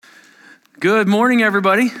Good morning,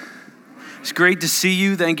 everybody. It's great to see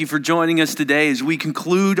you. Thank you for joining us today as we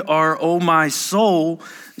conclude our Oh My Soul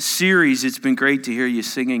series. It's been great to hear you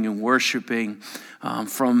singing and worshiping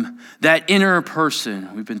from that inner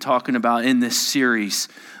person we've been talking about in this series.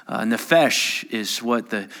 Nefesh is what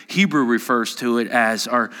the Hebrew refers to it as,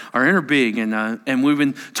 our inner being. And we've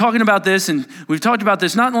been talking about this, and we've talked about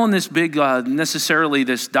this not on this big, necessarily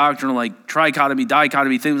this doctrinal like trichotomy,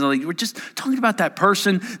 dichotomy things. Like we're just talking about that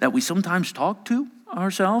person that we sometimes talk to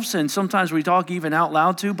ourselves, and sometimes we talk even out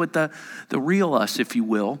loud to, but the real us, if you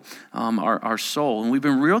will, our soul. And we've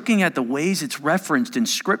been looking at the ways it's referenced in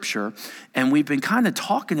Scripture, and we've been kind of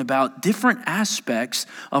talking about different aspects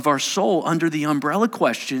of our soul under the umbrella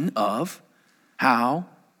question of how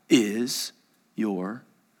is your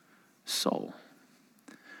soul?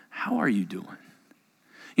 How are you doing?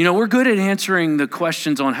 You know, we're good at answering the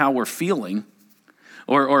questions on how we're feeling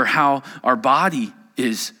or how our body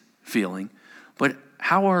is feeling. But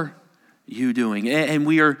how are you doing? And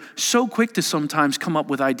we are so quick to sometimes come up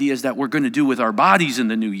with ideas that we're going to do with our bodies in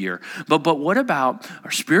the new year. But what about our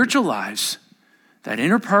spiritual lives? That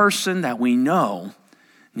inner person that we know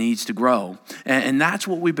needs to grow. And that's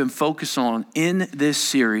what we've been focused on in this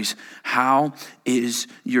series. How is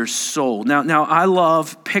your soul? Now I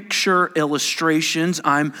love picture illustrations.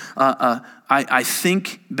 I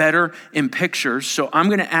think better in pictures. So I'm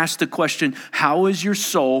going to ask the question, how is your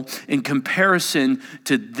soul in comparison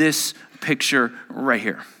to this picture right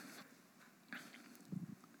here?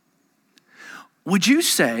 Would you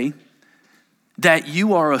say that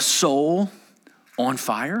you are a soul on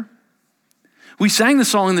fire? We sang the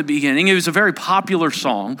song in the beginning. It was a very popular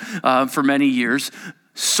song for many years.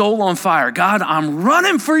 Soul on fire. God, I'm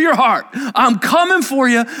running for your heart. I'm coming for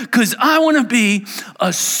you because I want to be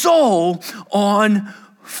a soul on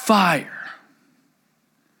fire.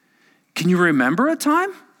 Can you remember a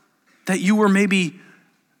time that you were maybe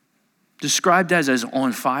described as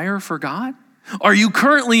on fire for God? Are you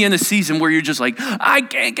currently in a season where you're just like, I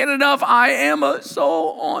can't get enough. I am a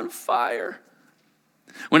soul on fire.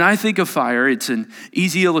 When I think of fire, it's an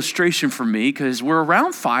easy illustration for me because we're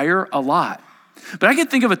around fire a lot. But I can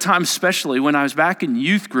think of a time, especially when I was back in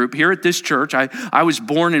youth group here at this church. I was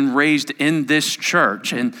born and raised in this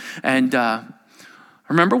church. And I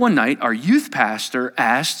remember one night, our youth pastor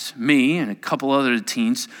asked me and a couple other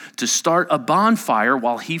teens to start a bonfire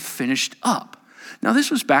while he finished up. Now,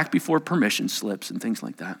 this was back before permission slips and things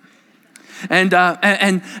like that.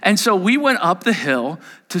 And so we went up the hill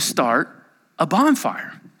to start a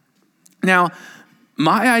bonfire. Now,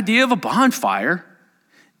 my idea of a bonfire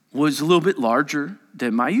was a little bit larger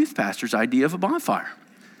than my youth pastor's idea of a bonfire.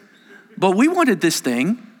 But we wanted this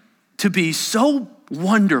thing to be so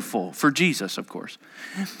wonderful for Jesus, of course,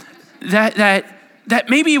 that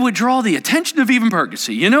maybe it would draw the attention of even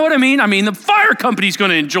Percy. You know what I mean? I mean, the fire company's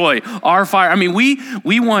going to enjoy our fire. I mean,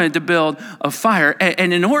 we wanted to build a fire.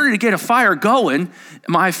 And in order to get a fire going,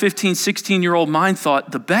 my 15, 16-year-old mind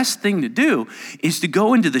thought the best thing to do is to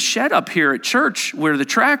go into the shed up here at church where the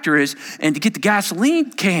tractor is and to get the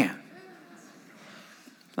gasoline can.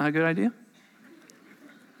 Not a good idea?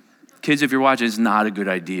 Kids, if you're watching, it's not a good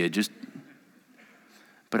idea.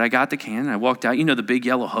 But I got the can and I walked out. You know, the big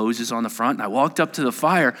yellow hoses on the front. And I walked up to the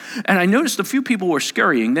fire and I noticed a few people were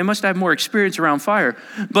scurrying. They must have more experience around fire.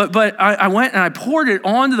 But I went and I poured it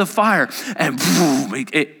onto the fire and boom,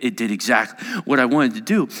 it did exactly what I wanted to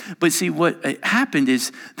do. But see, what happened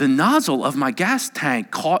is the nozzle of my gas tank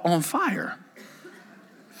caught on fire.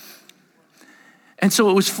 And so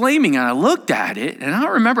it was flaming and I looked at it and I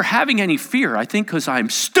don't remember having any fear. I think because I'm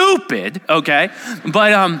stupid, okay?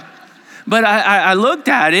 But I looked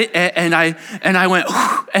at it and I went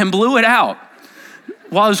and blew it out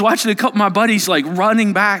while I was watching a couple of my buddies like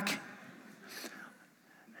running back.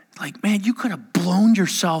 Like, man, you could have blown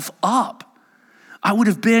yourself up. I would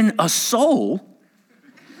have been a soul.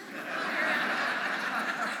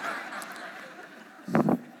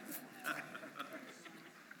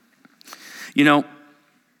 You know,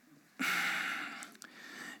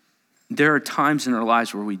 there are times in our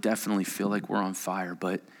lives where we definitely feel like we're on fire,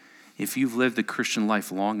 but if you've lived the Christian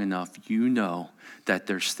life long enough, you know that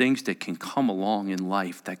there's things that can come along in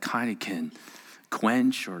life that kind of can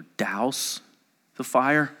quench or douse the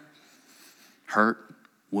fire. Hurt,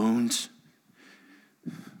 wounds,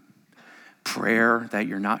 prayer that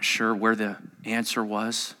you're not sure where the answer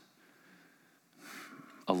was,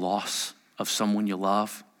 a loss of someone you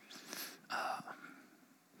love,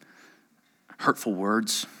 hurtful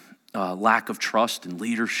words, lack of trust in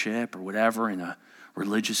leadership or whatever in a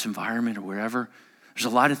religious environment or wherever. There's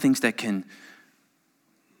a lot of things that can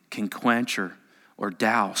quench or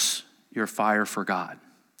douse your fire for God.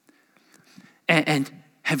 And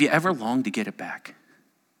have you ever longed to get it back?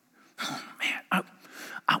 Oh man,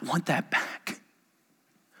 I want that back.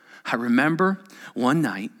 I remember one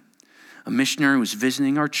night, a missionary was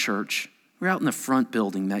visiting our church. We're out in the front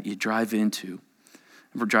building that you drive into,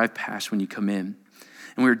 or drive past when you come in.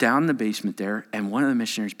 And we were down in the basement there, and one of the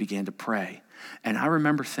missionaries began to pray. And I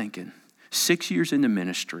remember thinking, 6 years into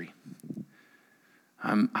ministry,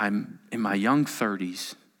 I'm in my young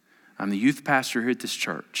 30s. I'm the youth pastor here at this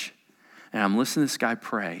church. And I'm listening to this guy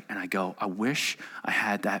pray, and I go, I wish I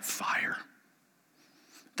had that fire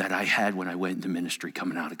that I had when I went into ministry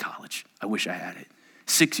coming out of college. I wish I had it.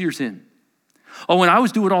 6 years in. Oh, and I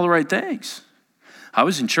was doing all the right things. I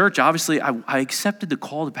was in church. Obviously, I accepted the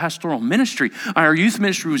call to pastoral ministry. Our youth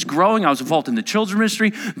ministry was growing. I was involved in the children's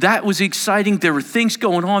ministry. That was exciting. There were things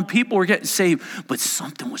going on. People were getting saved. But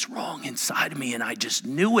something was wrong inside of me, and I just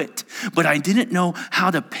knew it. But I didn't know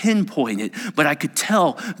how to pinpoint it. But I could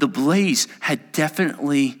tell the blaze had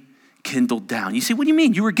definitely kindled down. You see, what do you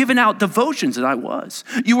mean? You were giving out devotions, and I was.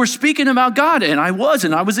 You were speaking about God, and I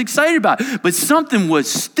was excited about it. But something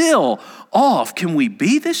was still off. Can we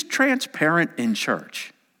be this transparent in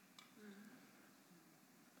church?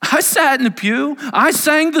 I sat in the pew, I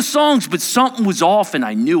sang the songs, but something was off, and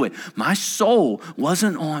I knew it. My soul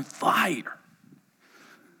wasn't on fire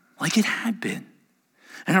like it had been.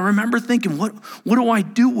 And I remember thinking, what do I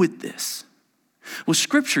do with this? Well,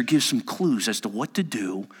 Scripture gives some clues as to what to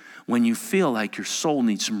do when you feel like your soul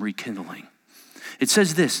needs some rekindling. It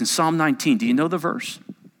says this in Psalm 19. Do you know the verse?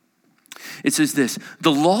 It says this,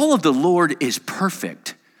 the law of the Lord is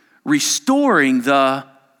perfect, restoring the,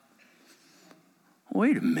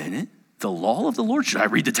 wait a minute, the law of the Lord? Should I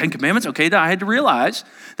read the 10 Commandments? Okay, I had to realize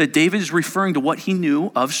that David is referring to what he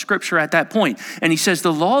knew of Scripture at that point. And he says,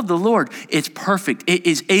 the law of the Lord, it's perfect. It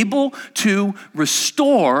is able to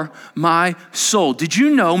restore my soul. Did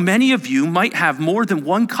you know many of you might have more than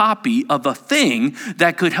one copy of a thing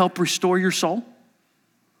that could help restore your soul?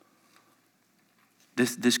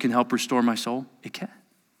 This can help restore my soul? It can.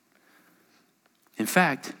 In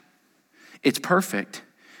fact, it's perfect.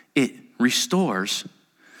 It restores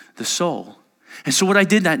the soul. And so what I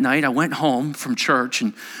did that night, I went home from church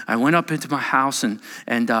and I went up into my house and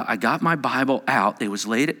I got my Bible out. It was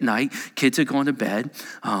late at night. Kids had gone to bed.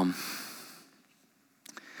 And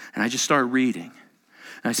I just started reading.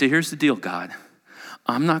 And I said, here's the deal, God.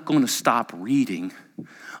 I'm not going to stop reading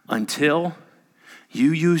until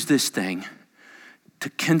you use this thing to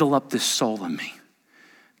kindle up this soul in me.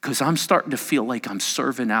 Because I'm starting to feel like I'm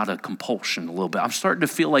serving out of compulsion a little bit. I'm starting to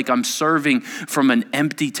feel like I'm serving from an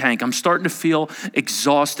empty tank. I'm starting to feel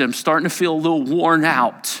exhausted. I'm starting to feel a little worn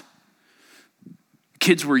out.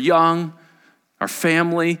 Kids were young, our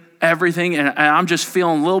family, everything, and I'm just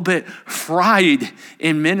feeling a little bit fried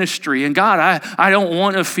in ministry. And God, I don't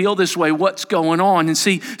want to feel this way. What's going on? And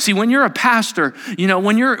see, when you're a pastor, you know,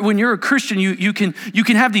 when you're a Christian, you can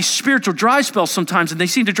have these spiritual dry spells sometimes, and they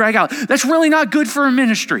seem to drag out. That's really not good for a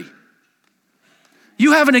ministry.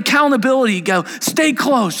 You have an accountability. Go, stay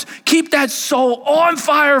close. Keep that soul on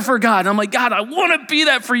fire for God. And I'm like, God, I want to be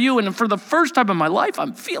that for you. And for the first time in my life,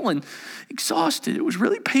 I'm feeling exhausted. It was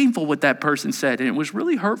really painful what that person said. And it was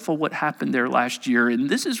really hurtful what happened there last year. And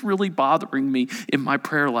this is really bothering me in my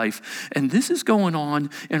prayer life. And this is going on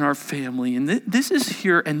in our family. And this is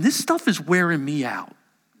here. And this stuff is wearing me out.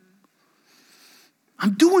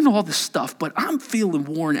 I'm doing all this stuff, but I'm feeling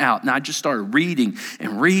worn out. And I just started reading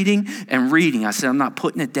and reading and reading. I said, I'm not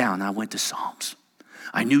putting it down. I went to Psalms.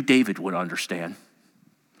 I knew David would understand.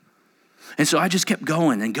 And so I just kept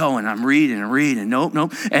going and going. I'm reading and reading. Nope.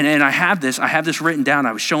 And I have this written down.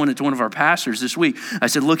 I was showing it to one of our pastors this week. I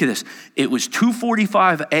said, look at this. It was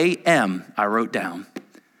 2:45 a.m. I wrote down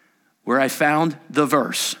where I found the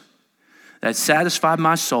verse that satisfied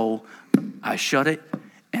my soul. I shut it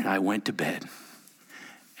and I went to bed.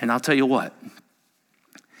 And I'll tell you what,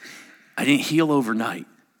 I didn't heal overnight,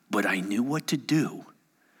 but I knew what to do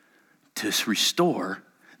to restore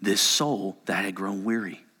this soul that had grown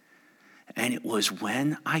weary. And it was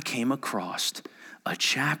when I came across a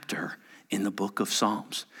chapter in the book of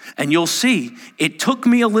Psalms. And you'll see, it took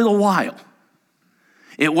me a little while.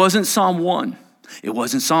 It wasn't Psalm 1. It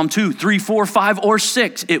wasn't Psalm 2, 3, 4, 5, or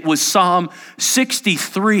 6. It was Psalm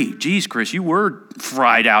 63. Geez, Chris, you were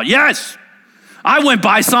fried out. Yes. I went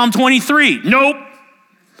by Psalm 23. Nope.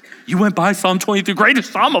 You went by Psalm 23,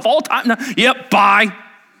 greatest psalm of all time. No. Yep, bye.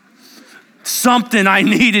 Something, I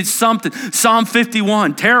needed something. Psalm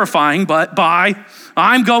 51, terrifying, but bye.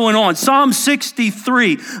 I'm going on. Psalm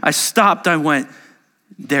 63, I stopped, I went,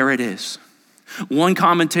 there it is. One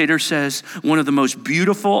commentator says, one of the most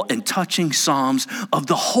beautiful and touching psalms of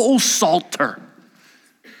the whole Psalter.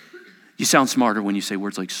 You sound smarter when you say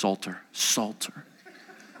words like Psalter. Psalter.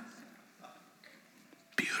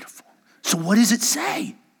 Beautiful. So what does it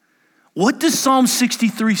say? What does Psalm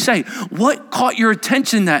 63 say? What caught your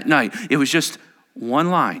attention that night? It was just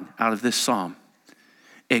one line out of this psalm.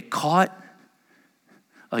 It caught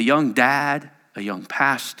a young dad, a young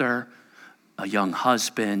pastor, a young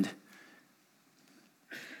husband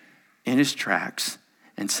in his tracks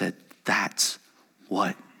and said, that's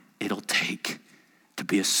what it'll take to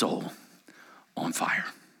be a soul on fire.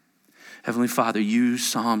 Heavenly Father, use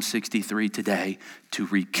Psalm 63 today to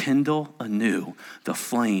rekindle anew the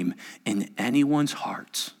flame in anyone's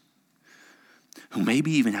hearts who maybe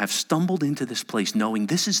even have stumbled into this place knowing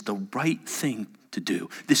this is the right thing to do.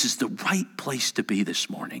 This is the right place to be this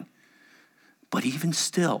morning. But even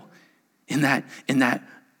still, in that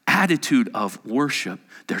attitude of worship,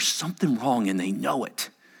 there's something wrong and they know it.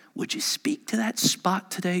 Would you speak to that spot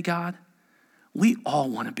today, God? We all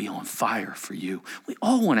want to be on fire for you. We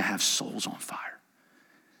all want to have souls on fire.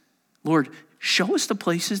 Lord, show us the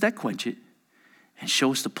places that quench it and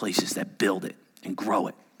show us the places that build it and grow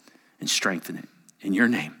it and strengthen it. In your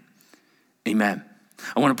name, amen.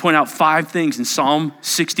 I want to point out 5 things in Psalm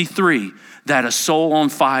 63 that a soul on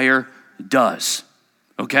fire does.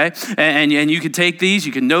 Okay? And you can take these,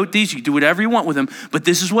 you can note these, you can do whatever you want with them, but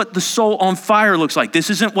this is what the soul on fire looks like.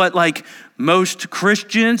 This isn't what like most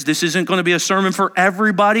Christians, this isn't going to be a sermon for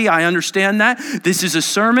everybody. I understand that. This is a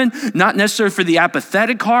sermon, not necessarily for the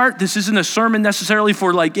apathetic heart. This isn't a sermon necessarily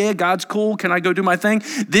for like, yeah, God's cool. Can I go do my thing?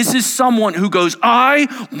 This is someone who goes, I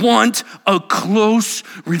want a close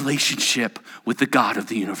relationship with the God of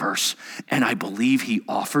the universe. And I believe he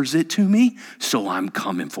offers it to me, so I'm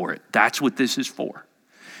coming for it. That's what this is for.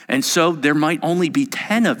 And so there might only be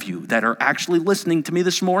 10 of you that are actually listening to me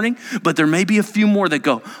this morning, but there may be a few more that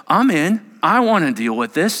go, I'm in. I want to deal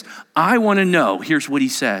with this. I want to know. Here's what he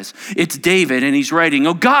says. It's David, and he's writing,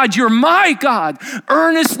 oh God, you're my God.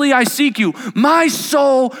 Earnestly I seek you. My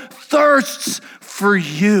soul thirsts for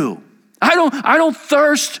you. I don't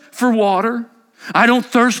thirst for water. I don't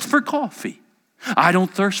thirst for coffee. I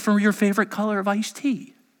don't thirst for your favorite color of iced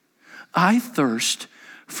tea. I thirst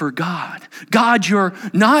for God. God, you're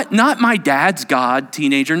not my dad's God,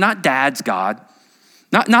 teenager, not dad's God,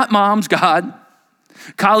 not mom's God,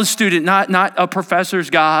 college student, not a professor's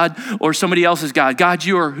God or somebody else's God. God,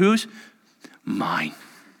 you are whose? Mine.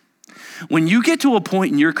 When you get to a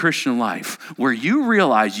point in your Christian life where you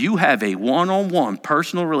realize you have a one-on-one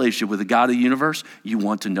personal relationship with the God of the universe, you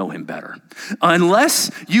want to know him better.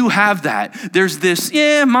 Unless you have that, there's this,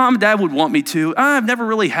 mom, dad would want me to. I've never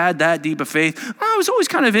really had that deep of faith. I was always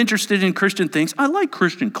kind of interested in Christian things. I like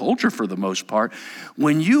Christian culture for the most part.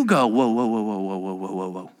 When you go,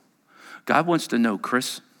 whoa. God wants to know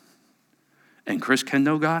Chris, and Chris can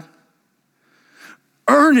know God.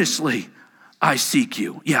 Earnestly I seek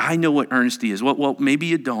you. Yeah, I know what earnesty is. Well, maybe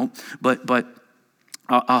you don't, but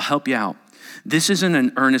I'll help you out. This isn't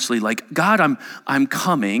an earnestly like, God, I'm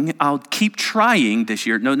coming. I'll keep trying this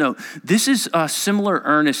year. No. This is a similar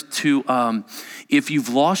earnest to if you've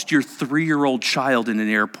lost your 3-year-old child in an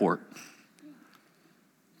airport.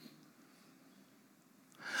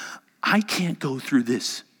 I can't go through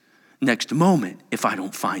this next moment if I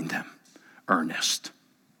don't find them. Earnest.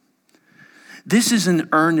 This is an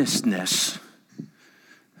earnestness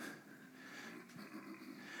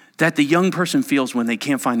that the young person feels when they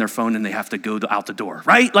can't find their phone and they have to go out the door,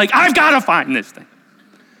 right? Like, I've got to find this thing.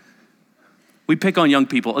 We pick on young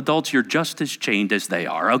people. Adults, you're just as chained as they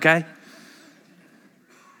are, okay?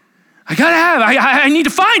 I need to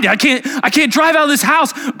find it. I can't drive out of this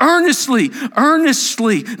house earnestly.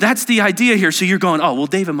 That's the idea here. So you're going, oh, well,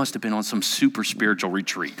 David must have been on some super spiritual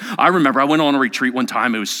retreat. I remember I went on a retreat one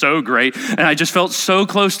time. It was so great. And I just felt so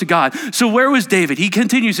close to God. So where was David? He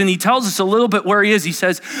continues and he tells us a little bit where he is. He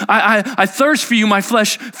says, I thirst for you. My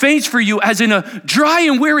flesh faints for you as in a dry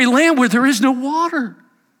and weary land where there is no water.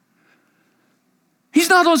 He's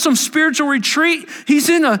not on some spiritual retreat. He's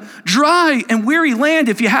in a dry and weary land.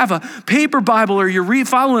 If you have a paper Bible or you're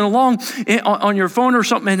following along on your phone or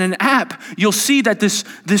something in an app, you'll see that this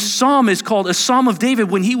psalm is called a Psalm of David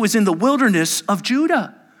when he was in the wilderness of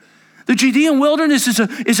Judah. The Judean wilderness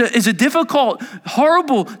is a difficult,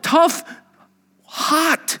 horrible, tough,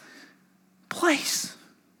 hot place.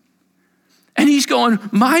 And he's going,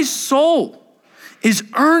 my soul is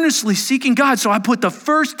earnestly seeking God. So I put the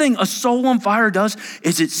first thing a soul on fire does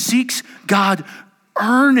is it seeks God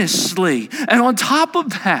earnestly. And on top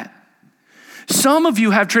of that, some of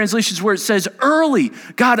you have translations where it says early.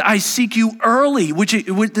 God, I seek you early, which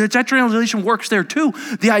that translation works there too.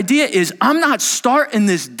 The idea is I'm not starting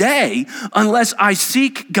this day unless I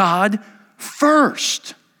seek God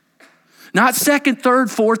first. Not second, third,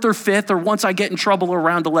 fourth, or fifth, or once I get in trouble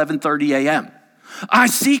around 11:30 a.m. I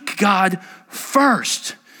seek God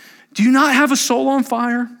first. Do you not have a soul on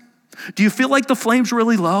fire? Do you feel like the flame's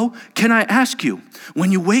really low? Can I ask you,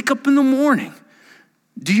 when you wake up in the morning,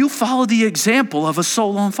 do you follow the example of a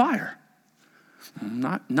soul on fire?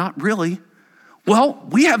 Not really. Well,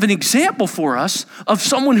 we have an example for us of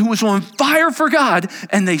someone who was on fire for God,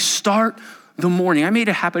 and they start the morning. I made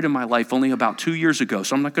a habit in my life only about 2 years ago,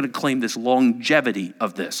 so I'm not going to claim this longevity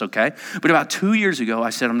of this, okay? But about 2 years ago, I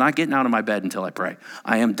said, I'm not getting out of my bed until I pray.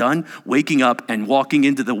 I am done waking up and walking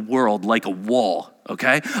into the world like a wall,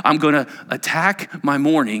 okay? I'm going to attack my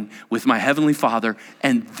morning with my Heavenly Father,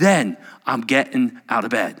 and then I'm getting out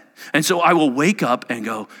of bed. And so I will wake up and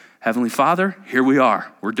go, Heavenly Father, here we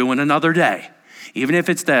are. We're doing another day. Even if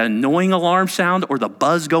it's the annoying alarm sound or the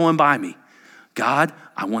buzz going by me, God,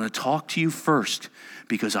 I want to talk to you first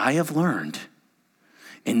because I have learned,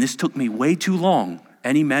 and this took me way too long.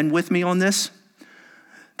 Any men with me on this?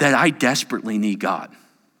 That I desperately need God.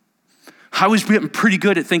 I was getting pretty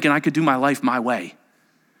good at thinking I could do my life my way.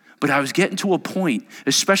 But I was getting to a point,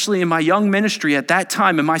 especially in my young ministry at that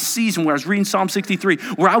time, in my season where I was reading Psalm 63,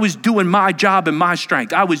 where I was doing my job in my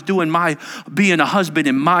strength. I was doing being a husband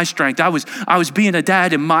in my strength. I was being a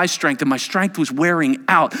dad in my strength, and my strength was wearing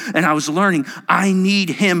out. And I was learning I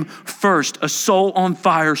need him first. A soul on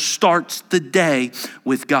fire starts the day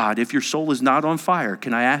with God. If your soul is not on fire,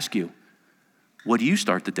 can I ask you, what do you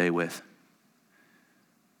start the day with?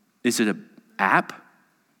 Is it an app?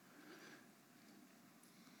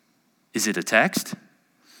 Is it a text?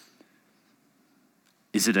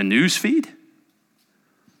 Is it a news feed?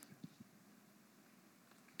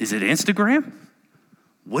 Is it Instagram?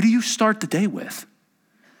 What do you start the day with?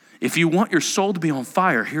 If you want your soul to be on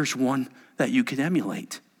fire, here's one that you can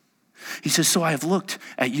emulate. He says, so I have looked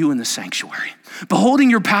at you in the sanctuary, beholding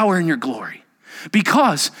your power and your glory.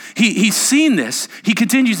 Because he's seen this, he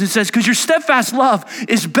continues and says, because your steadfast love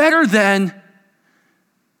is better than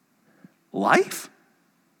life.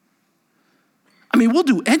 I mean, we'll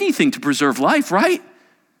do anything to preserve life, right?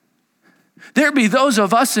 There'd be those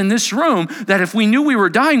of us in this room that if we knew we were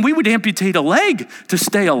dying, we would amputate a leg to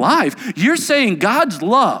stay alive. You're saying God's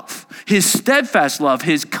love, his steadfast love,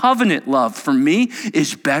 his covenant love for me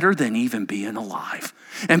is better than even being alive.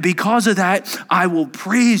 And because of that, I will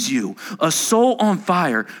praise you. A soul on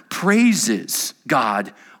fire praises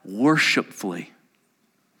God worshipfully.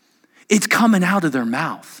 It's coming out of their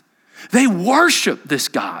mouth. They worship this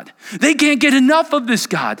God. They can't get enough of this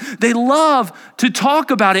God. They love to talk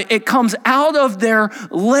about it. It comes out of their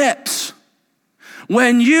lips.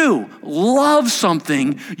 When you love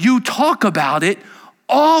something, you talk about it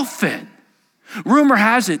often. Rumor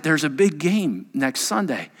has it there's a big game next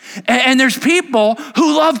Sunday. And there's people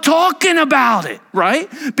who love talking about it, right?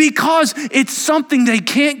 Because it's something they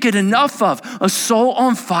can't get enough of. A soul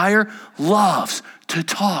on fire loves to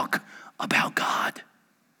talk about God.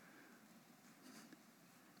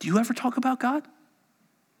 Do you ever talk about God?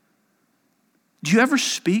 Do you ever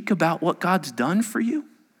speak about what God's done for you?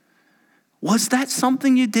 Was that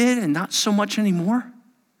something you did and not so much anymore?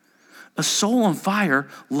 A soul on fire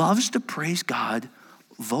loves to praise God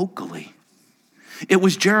vocally. It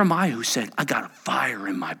was Jeremiah who said, I got a fire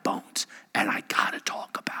in my bones and I got to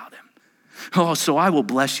talk about him. Oh, so I will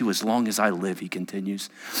bless you as long as I live, he continues.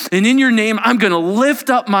 And in your name, I'm going to lift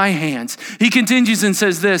up my hands. He continues and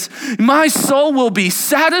says this, my soul will be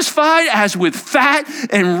satisfied as with fat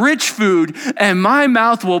and rich food, and my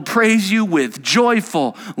mouth will praise you with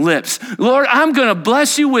joyful lips. Lord, I'm going to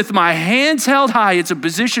bless you with my hands held high. It's a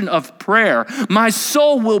position of prayer. My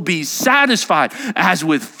soul will be satisfied as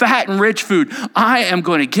with fat and rich food. I am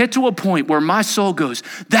going to get to a point where my soul goes,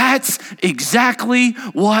 that's exactly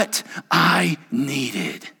what I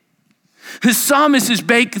needed. The psalmist is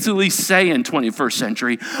basically saying, 21st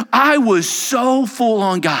century, I was so full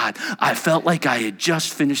on God, I felt like I had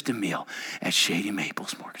just finished a meal at Shady Maple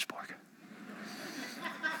Smorgasbord.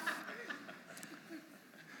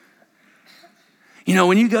 You know,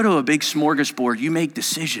 when you go to a big smorgasbord, you make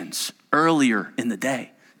decisions earlier in the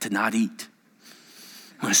day to not eat.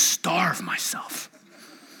 I'm going to starve myself.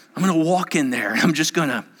 I'm going to walk in there and I'm just going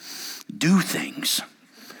to do things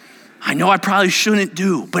I know I probably shouldn't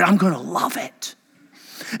do, but I'm going to love it.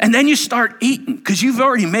 And then you start eating because you've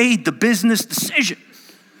already made the business decision.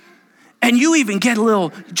 And you even get a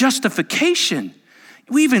little justification.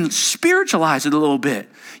 We even spiritualize it a little bit.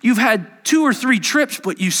 You've had 2 or 3 trips,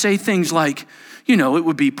 but you say things like, you know, it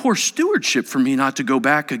would be poor stewardship for me not to go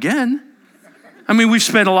back again. I mean, we've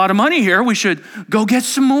spent a lot of money here. We should go get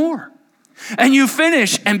some more. And you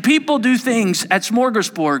finish, and people do things at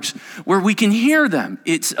smorgasbords where we can hear them.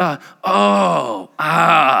 It's,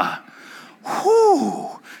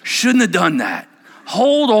 shouldn't have done that.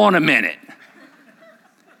 Hold on a minute.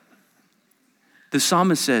 The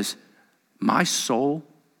psalmist says, my soul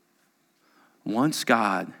wants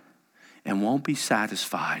God and won't be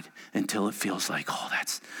satisfied until it feels like,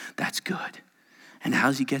 that's good. And how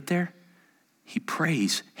does he get there? He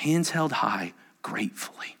prays, hands held high,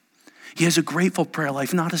 gratefully. He has a grateful prayer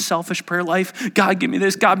life, not a selfish prayer life. God, give me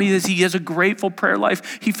this, God, give me this. He has a grateful prayer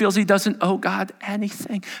life. He feels he doesn't owe God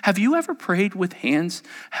anything. Have you ever prayed with hands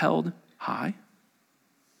held high?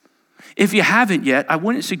 If you haven't yet, I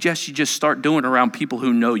wouldn't suggest you just start doing it around people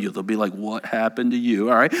who know you. They'll be like, what happened to you?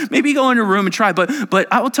 All right, maybe go in a room and try. But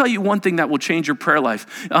I will tell you one thing that will change your prayer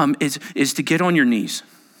life is to get on your knees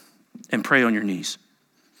and pray on your knees.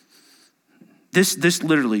 This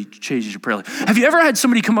literally changes your prayer life. Have you ever had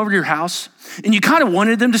somebody come over to your house and you kind of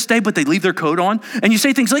wanted them to stay, but they leave their coat on? And you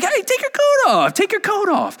say things like, hey, take your coat off. Take your coat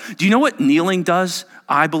off. Do you know what kneeling does,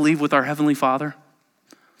 I believe, with our Heavenly Father?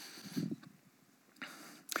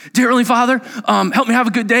 Dear Heavenly Father, help me have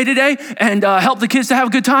a good day today and help the kids to have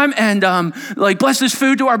a good time and bless this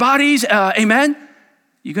food to our bodies. Amen.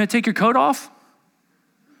 You going to take your coat off?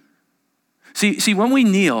 See, when we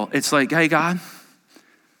kneel, it's like, hey, God,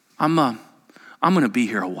 I'm going to be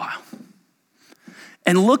here a while.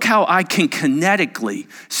 And look how I can kinetically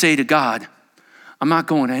say to God, I'm not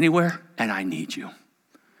going anywhere and I need you.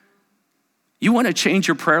 You want to change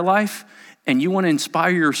your prayer life and you want to inspire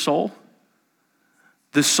your soul?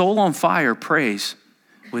 The soul on fire prays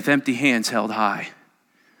with empty hands held high.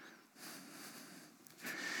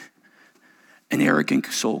 An arrogant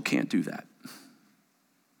soul can't do that.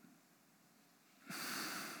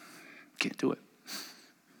 Can't do it.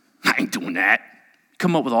 I ain't doing that.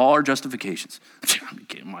 Come up with all our justifications. I'm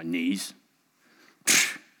getting on my knees.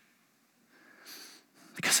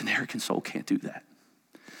 Because an arrogant soul can't do that.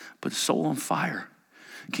 But a soul on fire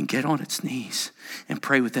can get on its knees and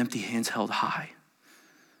pray with empty hands held high.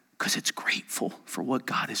 Because it's grateful for what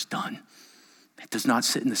God has done. It does not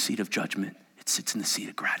sit in the seat of judgment. It sits in the seat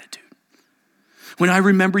of gratitude. When I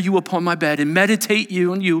remember you upon my bed and meditate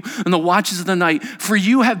you in the watches of the night, for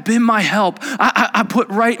you have been my help. I put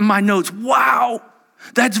right in my notes, wow,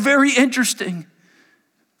 that's very interesting.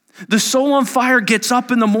 The soul on fire gets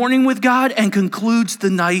up in the morning with God and concludes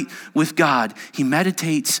the night with God. He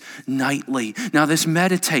meditates nightly. Now this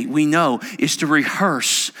meditate, we know, is to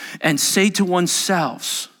rehearse and say to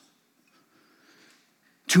oneself,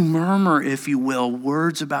 to murmur, if you will,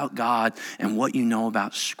 words about God and what you know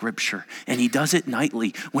about Scripture. And he does it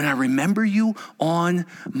nightly. When I remember you on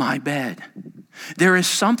my bed. There is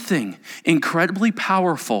something incredibly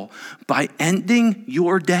powerful by ending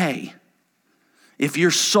your day. If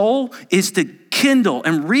your soul is to kindle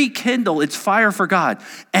and rekindle its fire for God,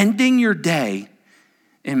 ending your day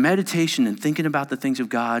in meditation and thinking about the things of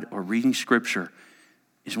God or reading Scripture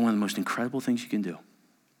is one of the most incredible things you can do.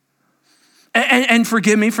 And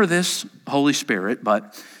forgive me for this, Holy Spirit,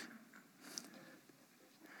 but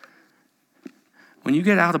when you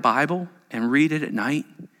get out a Bible and read it at night,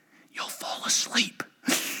 you'll fall asleep.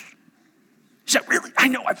 Is that really? I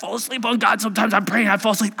know I fall asleep on God. Sometimes I'm praying, I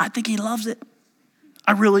fall asleep. I think he loves it.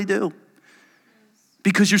 I really do.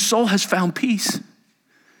 Because your soul has found peace.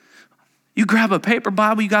 You grab a paper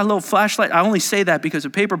Bible, you got a little flashlight. I only say that because a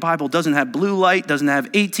paper Bible doesn't have blue light, doesn't have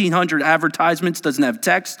 1,800 advertisements, doesn't have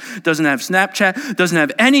text, doesn't have Snapchat, doesn't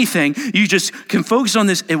have anything. You just can focus on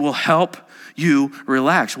this. It will help you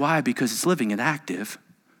relax. Why? Because it's living and active.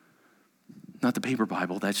 Not the paper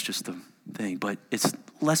Bible, that's just the thing. But it's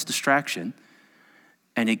less distraction.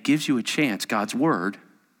 And it gives you a chance, God's word,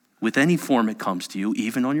 with any form it comes to you,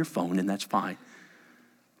 even on your phone, and that's fine.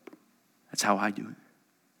 That's how I do it.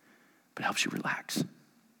 But it helps you relax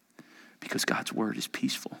because God's word is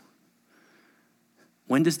peaceful.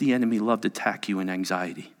 When does the enemy love to attack you in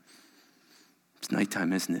anxiety? It's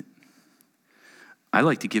nighttime, isn't it? I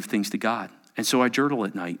like to give things to God, and so I journal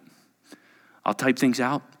at night. I'll type things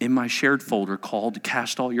out in my shared folder called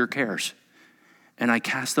Cast All Your Cares, and I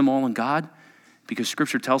cast them all on God because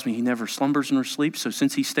Scripture tells me he never slumbers nor sleeps, so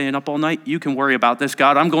since he's staying up all night, you can worry about this,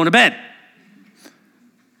 God. I'm going to bed.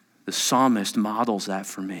 The psalmist models that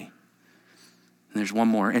for me. And there's one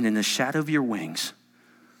more. And in the shadow of your wings,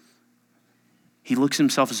 he looks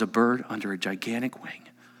himself as a bird under a gigantic wing.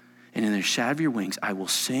 and in the shadow of your wings, I will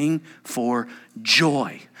sing for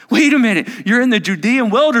joy. Wait a minute, you're in the Judean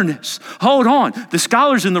wilderness. Hold on. The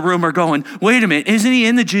scholars in the room are going, wait a minute, isn't he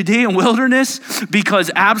in the Judean wilderness because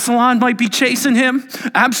Absalom might be chasing him?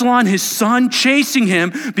 Absalom, his son, chasing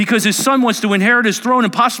him because his son wants to inherit his throne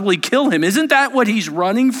and possibly kill him. Isn't that what he's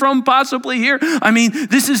running from possibly here? I mean,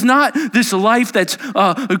 this is not this life that's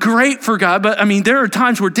great for God, but I mean, there are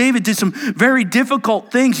times where David did some very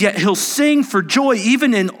difficult things, yet he'll sing for joy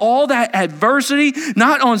even in all that adversity,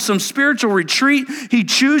 not on some spiritual retreat. He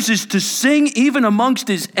chooses to sing even amongst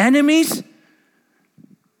his enemies.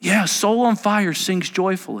 Yeah, soul on fire sings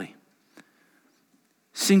joyfully.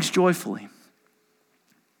 Sings joyfully.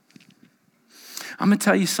 I'm going to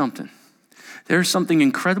tell you something. There's something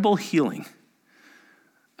incredible healing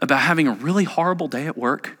about having a really horrible day at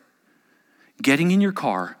work, getting in your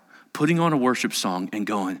car, putting on a worship song and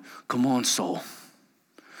going, come on, soul,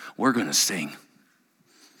 we're going to sing.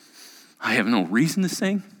 I have no reason to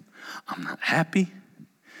sing. I'm not happy.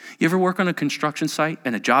 You ever work on a construction site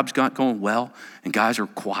and a job's not going well and guys are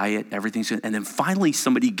quiet, everything's good, and then finally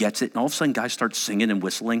somebody gets it and all of a sudden guys start singing and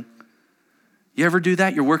whistling? You ever do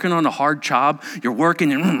that? You're working on a hard job, you're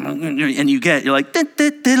working and you're like, hey,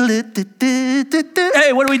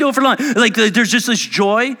 what are we doing for lunch? Like there's just this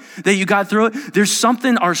joy that you got through it. There's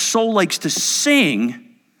something our soul likes to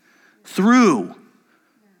sing through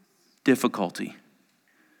difficulty.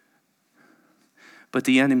 But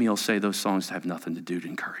the enemy will say those songs have nothing to do to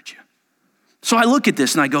encourage you. So I look at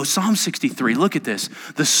this and I go, Psalm 63, look at this.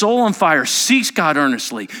 The soul on fire seeks God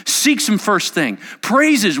earnestly, seeks him first thing,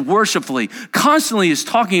 praises worshipfully, constantly is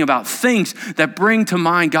talking about things that bring to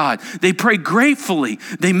mind God. They pray gratefully,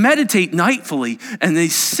 they meditate nightfully, and they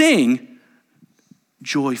sing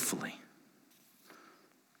joyfully.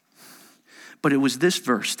 But it was this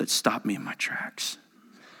verse that stopped me in my tracks.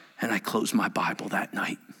 And I closed my Bible that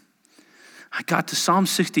night. I got to Psalm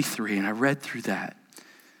 63 and I read through that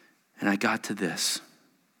and I got to this.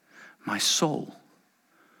 My soul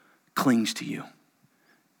clings to you.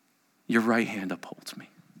 Your right hand upholds me.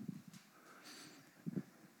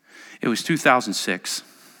 It was 2006.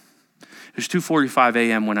 It was 2:45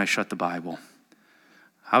 a.m. when I shut the Bible.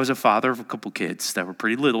 I was a father of a couple kids that were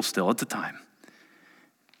pretty little still at the time.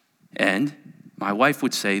 And my wife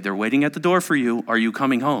would say, they're waiting at the door for you. Are you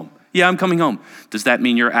coming home? Yeah, I'm coming home. Does that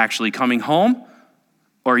mean you're actually coming home?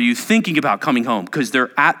 Or are you thinking about coming home? Because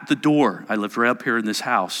they're at the door. I lived right up here in this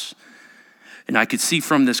house. And I could see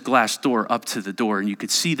from this glass door up to the door, and you could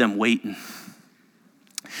see them waiting.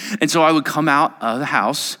 And so I would come out of the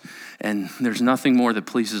house, and there's nothing more that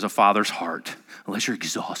pleases a father's heart, unless you're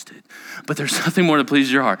exhausted. But there's nothing more that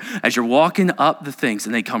pleases your heart. As you're walking up the things,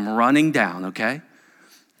 and they come running down, okay?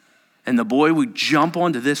 And the boy would jump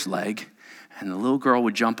onto this leg, and the little girl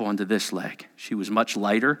would jump onto this leg. She was much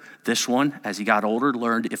lighter. This one, as he got older,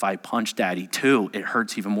 learned if I punch daddy too, it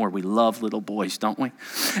hurts even more. We love little boys, don't we?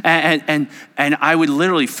 And I would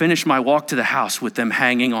literally finish my walk to the house with them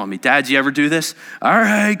hanging on me. Dads, you ever do this? All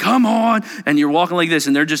right, come on. And you're walking like this,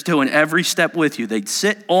 and they're just doing every step with you. They'd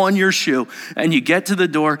sit on your shoe, and you get to the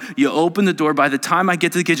door, you open the door. By the time I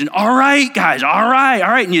get to the kitchen, all right, guys, all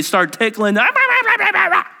right. And you start tickling.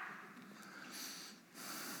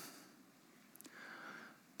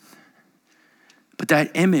 But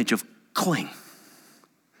that image of cling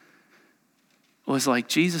was like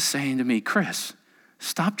Jesus saying to me, Chris,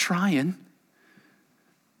 stop trying,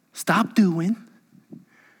 stop doing,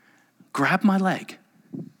 grab my leg,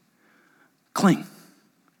 cling.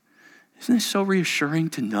 Isn't it so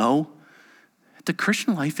reassuring to know that the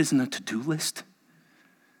Christian life isn't a to-do list?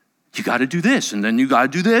 You got to do this, and then you got to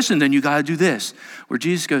do this, and then you got to do this. Where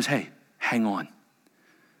Jesus goes, hey, hang on.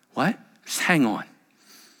 What? Just hang on.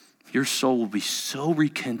 Your soul will be so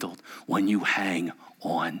rekindled when you hang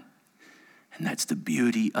on. And that's the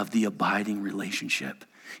beauty of the abiding relationship.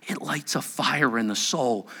 It lights a fire in the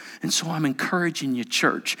soul. And so I'm encouraging you,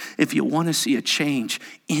 church, if you want to see a change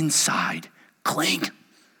inside, cling.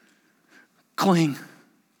 Cling.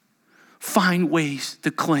 Find ways to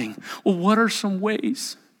cling. Well, what are some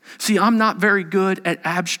ways? See, I'm not very good at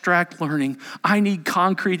abstract learning. I need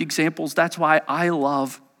concrete examples. That's why I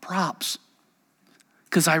love props.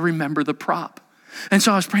 Because I remember the prop. And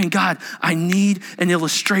so I was praying, God, I need an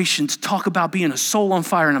illustration to talk about being a soul on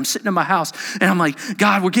fire. And I'm sitting in my house and I'm like,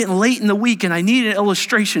 God, we're getting late in the week and I need an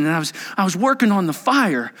illustration. And I was working on the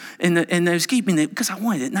fire and I was keeping it because I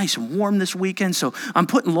wanted it nice and warm this weekend. So I'm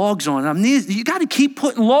putting logs on. You got to keep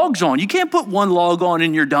putting logs on. You can't put one log on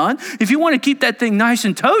and you're done. If you want to keep that thing nice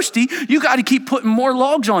and toasty, you got to keep putting more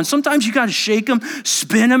logs on. Sometimes you got to shake them,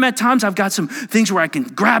 spin them at times. I've got some things where I can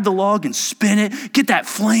grab the log and spin it, get that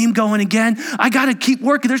flame going again. I got got to keep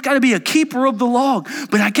working. There's got to be a keeper of the log.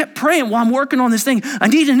 But I kept praying while I'm working on this thing. I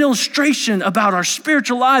need an illustration about our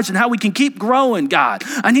spiritual lives and how we can keep growing, God.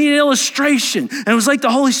 I need an illustration. And it was like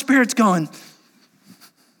the Holy Spirit's going,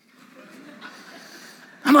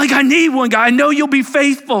 I'm like, I need one, God. I know you'll be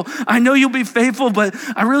faithful. I know you'll be faithful, but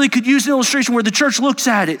I really could use an illustration where the church looks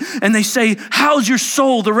at it and they say, how's your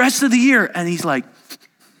soul the rest of the year? And he's like,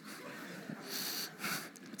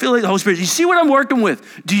 feel like the Holy Spirit. Do you see what I'm working with?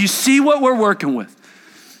 Do you see what we're working with?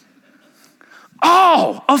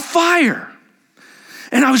 Oh, a fire.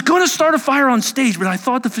 And I was going to start a fire on stage, but I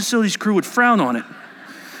thought the facilities crew would frown on it.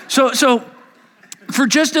 So for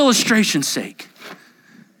just illustration's sake,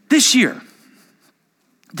 this year,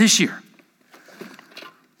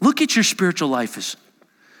 look at your spiritual life as,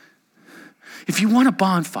 if you want a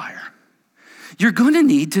bonfire, you're going to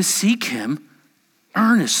need to seek him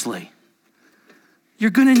earnestly.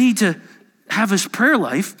 You're going to need to have a prayer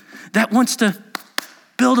life that wants to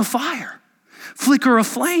build a fire, flicker a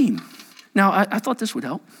flame. Now, I thought this would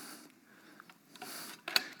help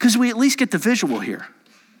because we at least get the visual here.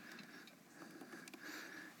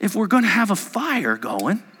 If we're going to have a fire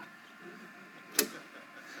going,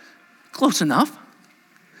 close enough.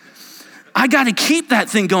 I got to keep that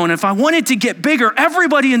thing going. If I want it to get bigger,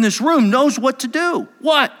 everybody in this room knows what to do.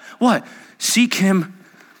 What? Seek him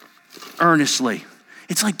earnestly.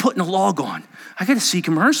 It's like putting a log on. I got to seek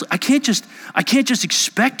him earnestly. I can't just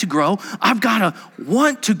expect to grow. I've got to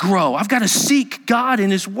want to grow. I've got to seek God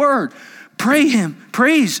in his word.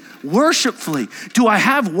 Praise worshipfully. Do I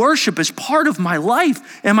have worship as part of my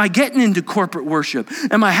life? Am I getting into corporate worship?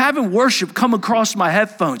 Am I having worship come across my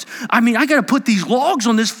headphones? I got to put these logs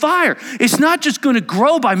on this fire. It's not just going to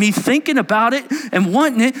grow by me thinking about it and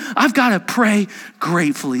wanting it. I've got to pray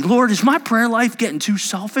gratefully. Lord, is my prayer life getting too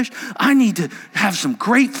selfish? I need to have some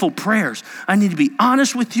grateful prayers. I need to be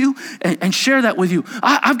honest with you and share that with you.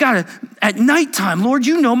 I've got to, at nighttime, Lord,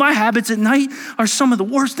 you know my habits at night are some of the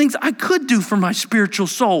worst things I could do for my spiritual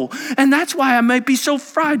soul. And that's why I might be so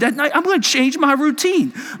fried that night. I'm going to change my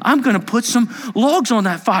routine. I'm going to put some logs on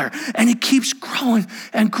that fire. And it keeps growing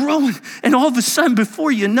and growing. And all of a sudden,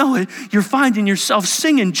 before you know it, you're finding yourself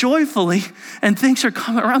singing joyfully and things are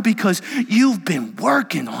coming around because you've been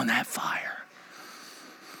working on that fire.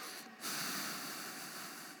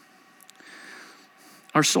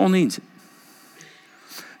 Our soul needs it.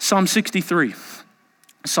 Psalm 63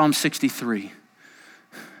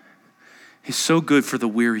 is so good for the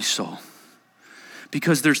weary soul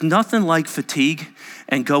because there's nothing like fatigue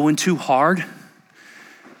and going too hard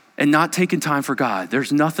and not taking time for God.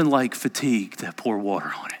 There's nothing like fatigue to pour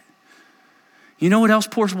water on it. You know what else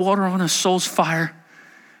pours water on a soul's fire?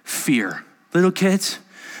 Fear. Little kids,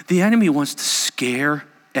 the enemy wants to scare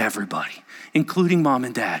everybody, including mom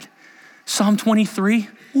and dad. Psalm 23,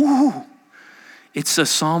 it's a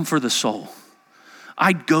psalm for the soul.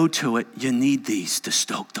 I'd go to it. You need these to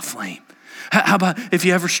stoke the flame. How about if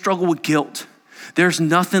you ever struggle with guilt? There's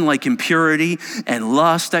nothing like impurity and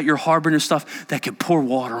lust that you're harboring and stuff that can pour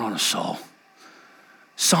water on a soul.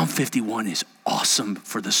 Psalm 51 is awesome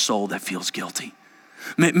for the soul that feels guilty.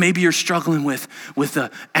 Maybe you're struggling with an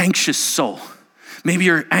anxious soul. Maybe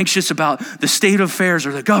you're anxious about the state of affairs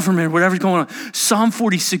or the government or whatever's going on. Psalm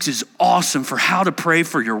 46 is awesome for how to pray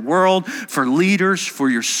for your world, for leaders, for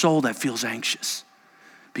your soul that feels anxious.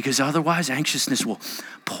 Because otherwise, anxiousness will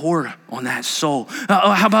pour on that soul.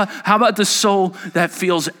 How about the soul that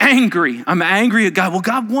feels angry? I'm angry at God. Well,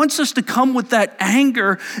 God wants us to come with that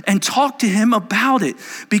anger and talk to him about it.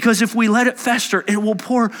 Because if we let it fester, it will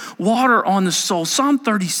pour water on the soul. Psalm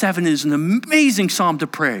 37 is an amazing psalm to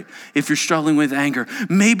pray if you're struggling with anger.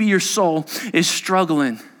 Maybe your soul is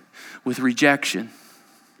struggling with rejection.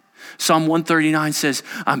 Psalm 139 says,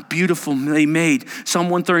 I'm beautifully made. Psalm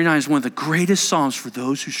 139 is one of the greatest psalms for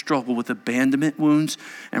those who struggle with abandonment wounds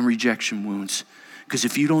and rejection wounds. Because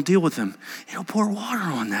if you don't deal with them, it'll pour water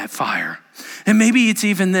on that fire. And maybe it's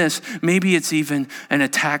even this. Maybe it's even an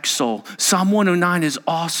attacked soul. Psalm 109 is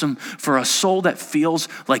awesome for a soul that feels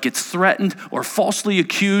like it's threatened or falsely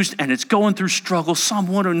accused and it's going through struggle. Psalm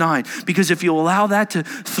 109, because if you allow that to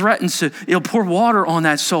threaten, it'll pour water on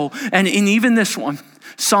that soul. And in even this one,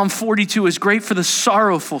 Psalm 42 is great for the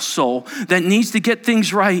sorrowful soul that needs to get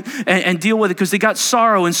things right and deal with it because they got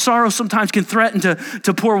sorrow, and sorrow sometimes can threaten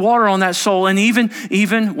to pour water on that soul. And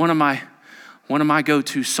even one of my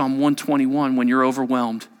go-to, Psalm 121, when you're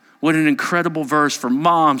overwhelmed. What an incredible verse for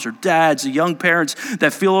moms or dads, or young parents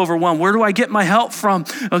that feel overwhelmed. Where do I get my help from?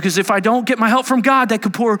 Because if I don't get my help from God, that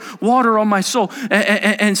could pour water on my soul.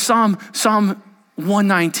 And Psalm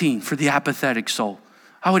 119 for the apathetic soul.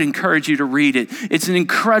 I would encourage you to read it. It's an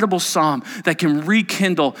incredible psalm that can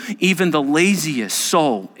rekindle even the laziest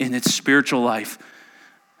soul in its spiritual life.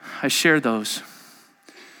 I share those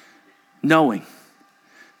knowing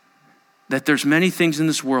that there's many things in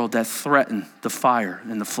this world that threaten the fire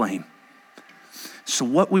and the flame. So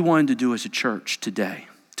what we wanted to do as a church today,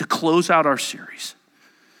 to close out our series,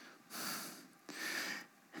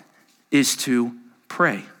 is to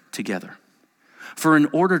pray together. For in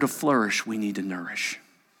order to flourish, we need to nourish.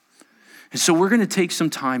 And so we're going to take some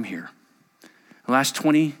time here, the last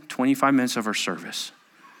 20, 25 minutes of our service.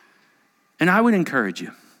 And I would encourage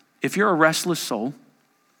you, if you're a restless soul,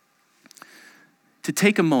 to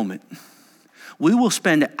take a moment. We will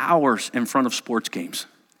spend hours in front of sports games.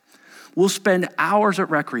 We'll spend hours at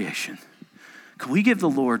recreation. Can we give the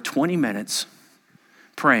Lord 20 minutes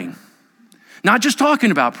praying? Not just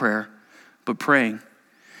talking about prayer, but praying.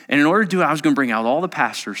 And in order to do it, I was going to bring out all the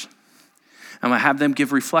pastors. I'm going to have them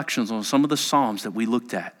give reflections on some of the Psalms that we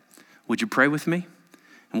looked at. Would you pray with me?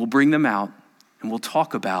 And we'll bring them out and we'll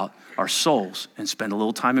talk about our souls and spend a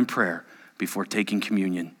little time in prayer before taking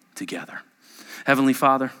communion together. Heavenly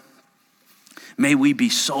Father, may we be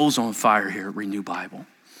souls on fire here at Renew Bible.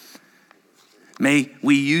 May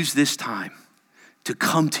we use this time to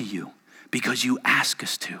come to you because you ask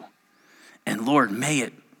us to. And Lord, may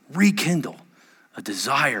it rekindle a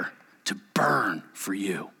desire to burn for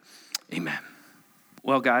you. Amen.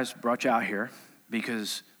 Well, guys, brought you out here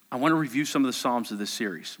because I want to review some of the Psalms of this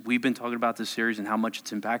series. We've been talking about this series and how much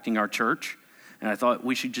it's impacting our church. And I thought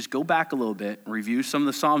we should just go back a little bit and review some of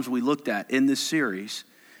the Psalms we looked at in this series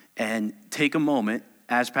and take a moment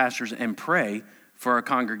as pastors and pray for our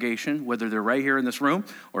congregation, whether they're right here in this room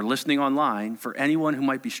or listening online, for anyone who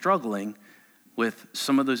might be struggling with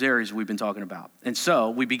some of those areas we've been talking about. And so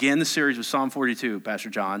we began the series with Psalm 42, Pastor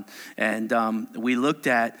John, and we looked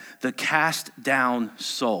at the cast down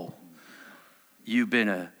soul. You've been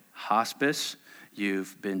a hospice,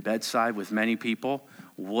 you've been bedside with many people.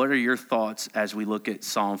 What are your thoughts as we look at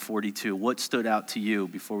Psalm 42? What stood out to you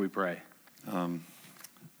before we pray?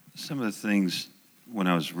 Some of the things when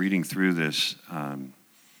I was reading through this,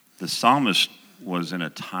 the psalmist was in a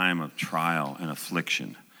time of trial and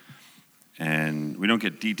affliction. And we don't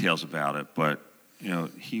get details about it, but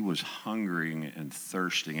he was hungering and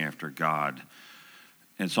thirsting after God.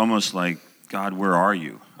 And it's almost like, God, where are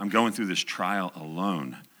you? I'm going through this trial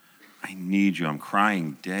alone. I need you. I'm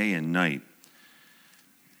crying day and night.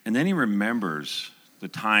 And then he remembers the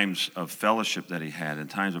times of fellowship that he had and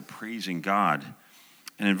times of praising God.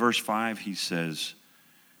 And in verse 5, he says,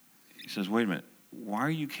 wait a minute, why are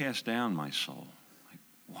you cast down, my soul?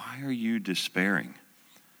 Why are you despairing?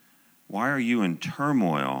 Why are you in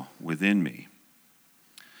turmoil within me?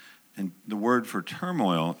 And the word for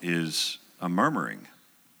turmoil is a murmuring.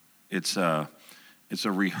 It's a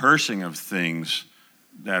rehearsing of things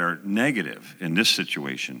that are negative in this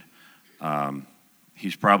situation.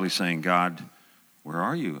 He's probably saying, God, where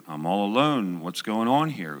are you? I'm all alone. What's going on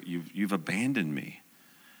here? You've abandoned me.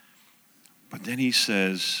 But then he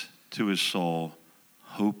says to his soul,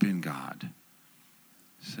 hope in God.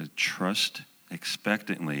 He said, trust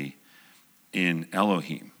expectantly in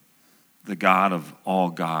Elohim, the God of all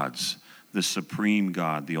gods, the supreme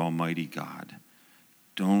God, the almighty God.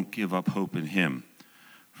 Don't give up hope in him,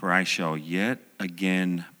 for I shall yet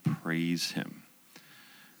again praise him.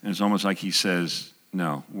 And it's almost like he says,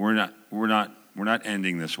 no, we're not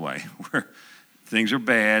ending this way. Things are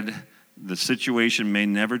bad. The situation may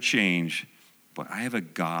never change, but I have a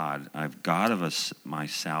God. I have God of my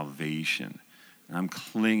salvation. And I'm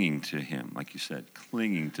clinging to him, like you said,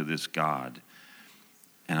 clinging to this God.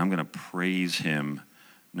 And I'm going to praise him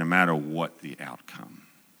no matter what the outcome.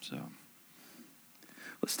 So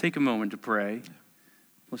let's take a moment to pray.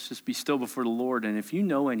 Let's just be still before the Lord. And if you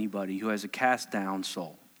know anybody who has a cast down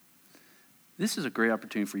soul, this is a great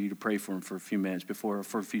opportunity for you to pray for him for a few minutes for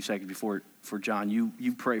a few seconds before for John.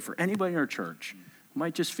 You pray for anybody in our church who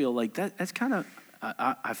might just feel like that's kind of,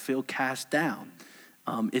 I feel cast down.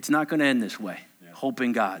 It's not going to end this way. Yeah. Hope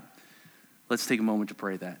in God. Let's take a moment to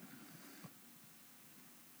pray that.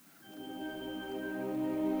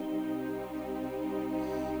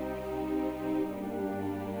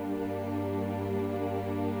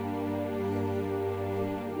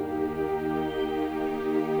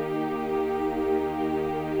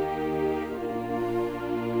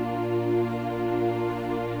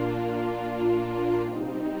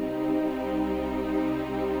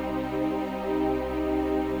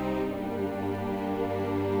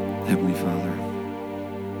 Heavenly Father,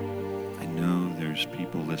 I know there's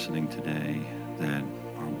people listening today that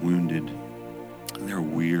are wounded, they're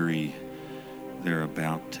weary, they're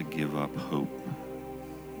about to give up hope.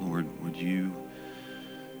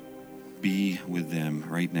 with them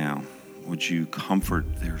right now. Would you comfort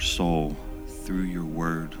their soul through your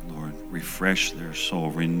word, Lord? Refresh their soul,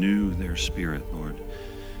 renew their spirit, Lord,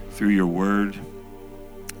 through your word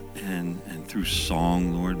and through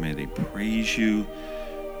song, Lord. May they praise you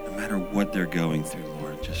no matter what they're going through,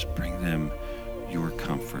 Lord. Just bring them your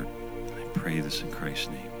comfort. I pray this in Christ's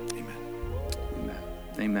name. Amen.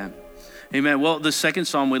 Amen. Amen. Well, the second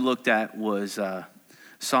psalm we looked at was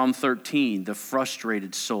Psalm 13, the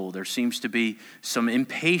frustrated soul. There seems to be some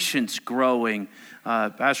impatience growing.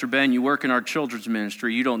 Pastor Ben, you work in our children's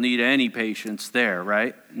ministry. You don't need any patience there,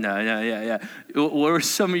 right? No. What were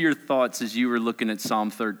some of your thoughts as you were looking at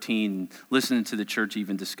Psalm 13, listening to the church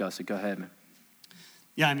even discuss it? Go ahead, man.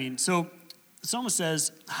 Yeah, so the psalmist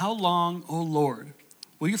says, "How long, O Lord,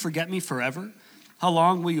 will you forget me forever? How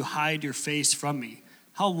long will you hide your face from me?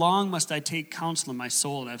 How long must I take counsel in my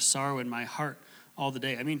soul and have sorrow in my heart all the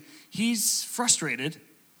day?" He's frustrated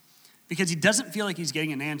because he doesn't feel like he's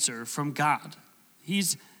getting an answer from God.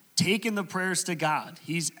 He's taken the prayers to God.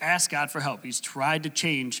 He's asked God for help. He's tried to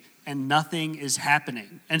change, and nothing is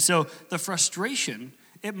happening. And so the frustration,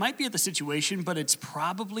 it might be at the situation, but it's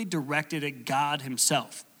probably directed at God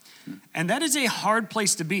himself. And that is a hard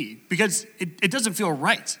place to be because it doesn't feel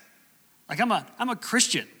right. Like I'm a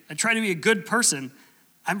Christian. I try to be a good person.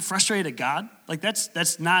 I'm frustrated at God.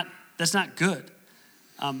 That's not good.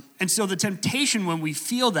 And so the temptation when we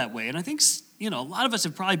feel that way, and I think a lot of us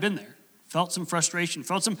have probably been there, felt some frustration,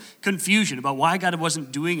 felt some confusion about why God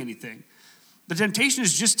wasn't doing anything. The temptation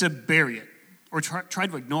is just to bury it or try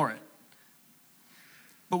to ignore it.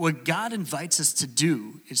 But what God invites us to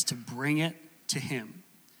do is to bring it to him.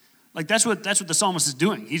 That's what the psalmist is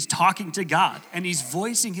doing. He's talking to God, and he's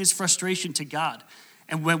voicing his frustration to God.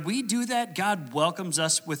 And when we do that, God welcomes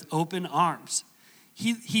us with open arms.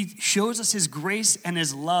 He shows us his grace and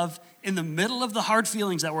his love in the middle of the hard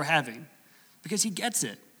feelings that we're having because he gets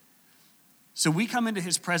it. So we come into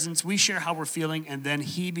his presence, we share how we're feeling, and then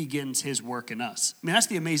he begins his work in us. That's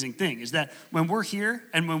the amazing thing, is that when we're here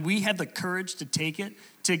and when we have the courage to take it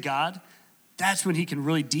to God, that's when he can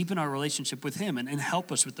really deepen our relationship with him and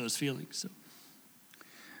help us with those feelings. So.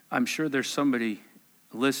 I'm sure there's somebody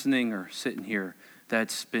listening or sitting here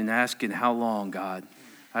that's been asking, how long, God?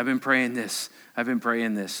 I've been praying this.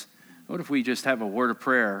 What if we just have a word of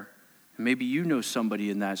prayer, and maybe you know somebody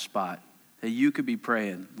in that spot that you could be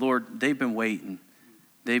praying. Lord, they've been waiting.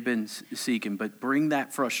 They've been seeking, but bring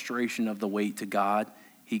that frustration of the wait to God.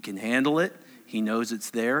 He can handle it. He knows it's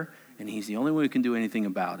there, and he's the only one who can do anything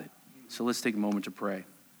about it. So let's take a moment to pray.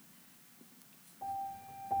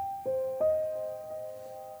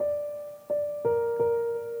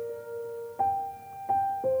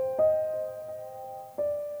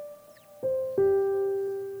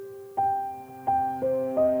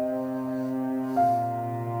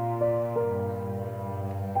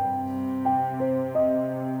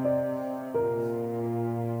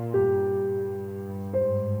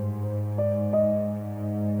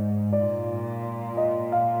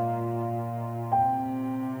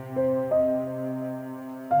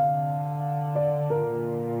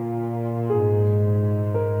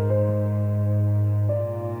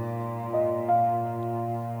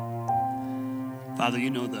 Father,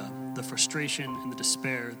 you know the frustration and the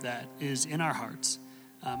despair that is in our hearts.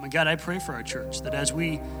 And God, I pray for our church that as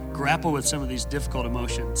we grapple with some of these difficult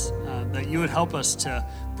emotions, that you would help us to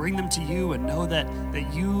bring them to you and know that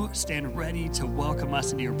you stand ready to welcome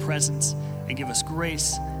us into your presence and give us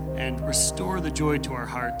grace and restore the joy to our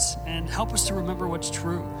hearts and help us to remember what's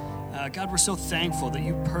true. God, we're so thankful that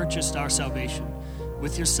you purchased our salvation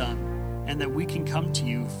with your Son and that we can come to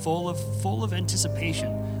you full of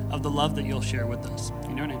anticipation of the love that you'll share with us.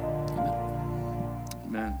 In your name,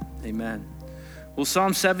 amen. Amen. Well,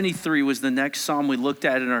 Psalm 73 was the next psalm we looked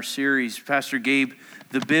at in our series. Pastor Gabe,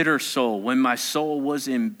 the bitter soul, when my soul was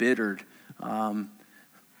embittered.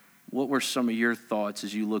 What were some of your thoughts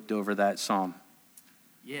as you looked over that psalm?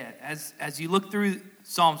 Yeah, as you look through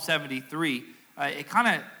Psalm 73, it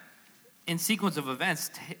kind of, in sequence of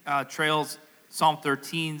events, trails Psalm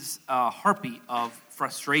 13's heartbeat of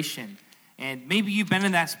frustration. And maybe you've been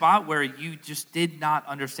in that spot where you just did not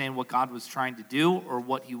understand what God was trying to do or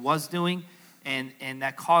what he was doing, and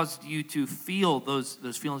that caused you to feel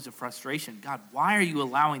those feelings of frustration. God, why are you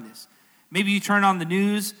allowing this? Maybe you turn on the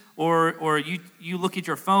news or you look at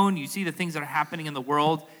your phone, you see the things that are happening in the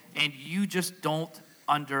world, and you just don't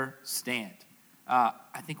understand. I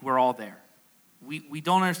think we're all there. We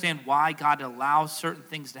don't understand why God allows certain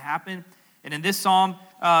things to happen. And in this psalm,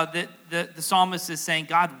 the psalmist is saying,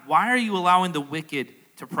 God, why are you allowing the wicked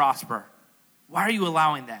to prosper? Why are you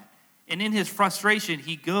allowing that? And in his frustration,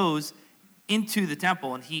 he goes into the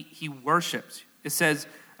temple and he worshipped. It says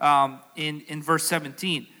in verse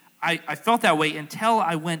 17, I felt that way until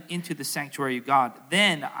I went into the sanctuary of God.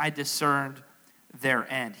 Then I discerned their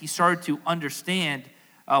end. He started to understand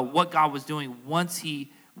what God was doing once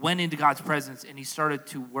he went into God's presence and he started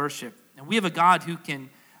to worship. And we have a God who can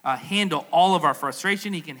handle all of our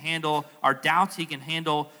frustration. He can handle our doubts. He can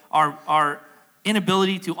handle our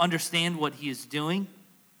inability to understand what he is doing.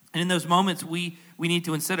 And in those moments, we need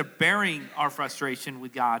to, instead of burying our frustration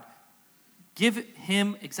with God, give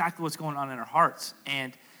him exactly what's going on in our hearts.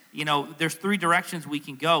 And, there's three directions we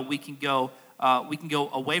can go. We can go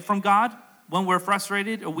away from God when we're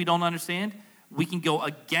frustrated or we don't understand. We can go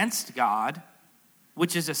against God,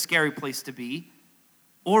 which is a scary place to be.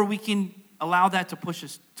 Or we can allow that to push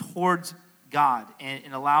us towards God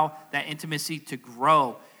and allow that intimacy to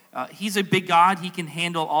grow. He's a big God. He can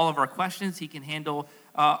handle all of our questions. He can handle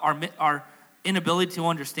our inability to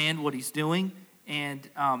understand what he's doing. And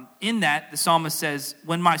in that, the psalmist says,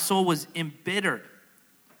 when my soul was embittered,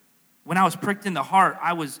 when I was pricked in the heart,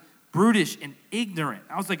 I was brutish and ignorant.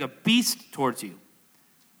 I was like a beast towards you.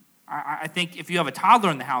 I think if you have a toddler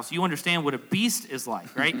in the house, you understand what a beast is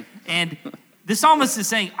like, right? And the psalmist is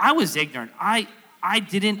saying, I was ignorant. I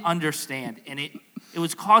didn't understand. And it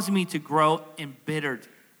was causing me to grow embittered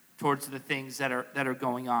towards the things that are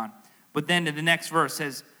going on. But then in the next verse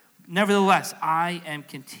says, nevertheless, I am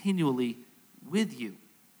continually with you.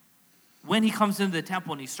 When he comes into the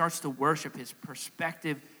temple and he starts to worship, his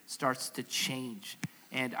perspective starts to change.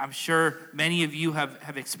 And I'm sure many of you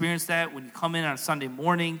have experienced that when you come in on a Sunday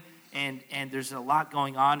morning and there's a lot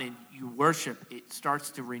going on and you worship, it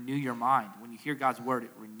starts to renew your mind. When you hear God's word,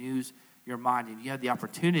 it renews your mind. And you have the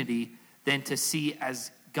opportunity then to see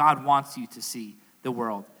as God wants you to see the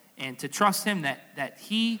world. And to trust him that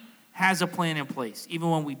he has a plan in place,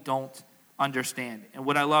 even when we don't understand. And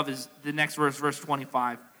what I love is the next verse, verse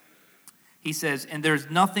 25. He says, and there's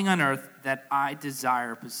nothing on earth that I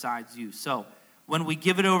desire besides you. So when we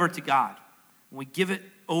give it over to God, when we give it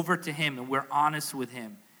over to him and we're honest with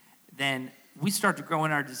him, then we start to grow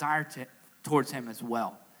in our desire towards him as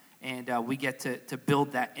well. And we get to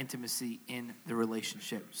build that intimacy in the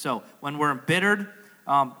relationship. So when we're embittered,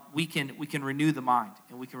 we can renew the mind.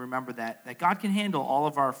 And we can remember that God can handle all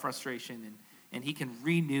of our frustration and he can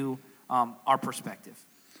renew our perspective.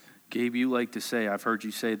 Gabe, you like to say, I've heard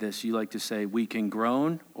you say this, you like to say we can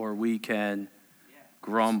groan or we can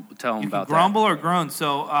grumble. Tell them about that. Grumble or groan.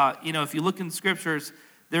 So, if you look in the scriptures,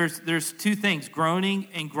 there's two things, groaning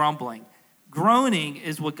and grumbling. Groaning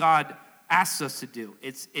is what God asks us to do.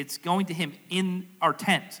 It's going to him in our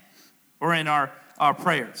tent or in our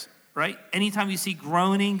prayers, right? Anytime you see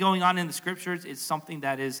groaning going on in the scriptures, it's something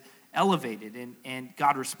that is elevated and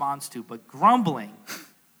God responds to. But grumbling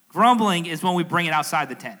is when we bring it outside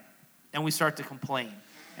the tent and we start to complain.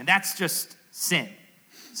 And that's just sin.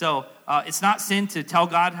 So it's not sin to tell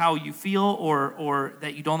God how you feel or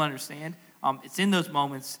that you don't understand. It's in those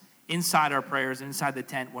moments inside our prayers, inside the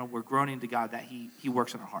tent when we're groaning to God that he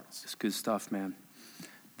works in our hearts. It's good stuff, man.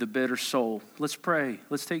 The bitter soul. Let's pray.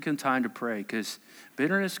 Let's take some time to pray because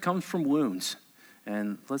bitterness comes from wounds.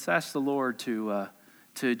 And let's ask the Lord to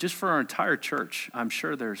just for our entire church. I'm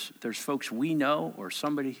sure there's folks we know or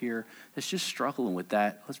somebody here that's just struggling with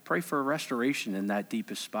that. Let's pray for a restoration in that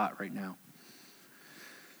deepest spot right now.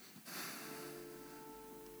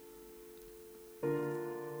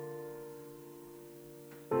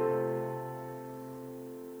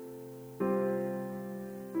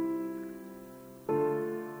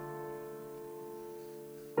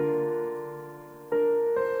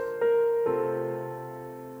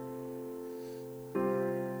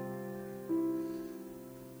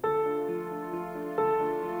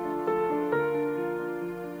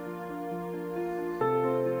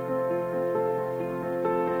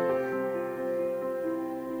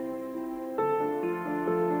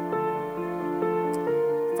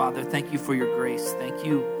 Father, thank you for your grace. Thank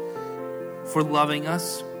you for loving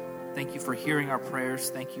us. Thank you for hearing our prayers.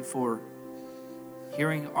 Thank you for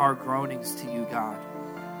hearing our groanings to you, God.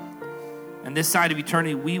 And this side of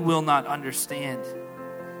eternity, we will not understand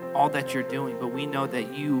all that you're doing, but we know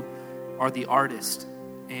that you are the artist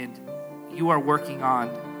and you are working on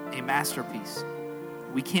a masterpiece.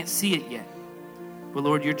 We can't see it yet, but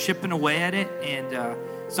Lord, you're chipping away at it, and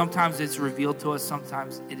sometimes it's revealed to us,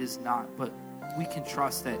 sometimes it is not, but we can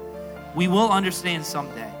trust that we will understand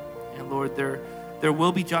someday. And Lord, there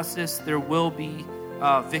will be justice. There will be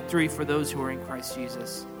victory for those who are in Christ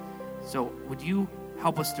Jesus. So would you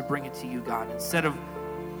help us to bring it to you, God? Instead of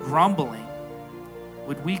grumbling,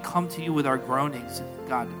 would we come to you with our groanings,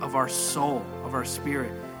 God, of our soul, of our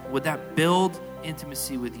spirit? Would that build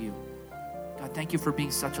intimacy with you? God, thank you for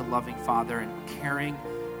being such a loving Father and caring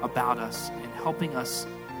about us and helping us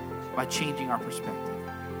by changing our perspective.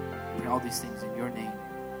 I pray all these things in your name.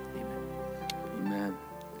 Amen. Amen.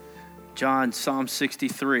 John, Psalm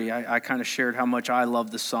 63. I kind of shared how much I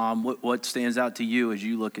love the psalm. What stands out to you as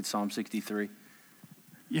you look at Psalm 63?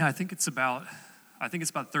 Yeah, I think it's about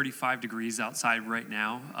 35 degrees outside right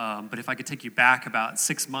now. But if I could take you back about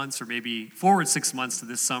 6 months or maybe forward 6 months to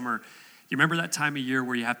this summer, you remember that time of year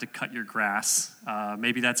where you have to cut your grass?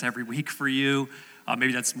 Maybe that's every week for you.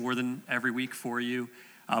 Maybe that's more than every week for you.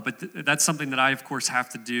 But that's something that I, of course, have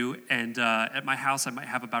to do. And at my house, I might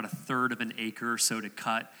have about 1/3 of an acre or so to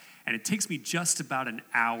cut. And it takes me just about an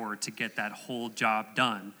hour to get that whole job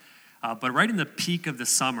done. But right in the peak of the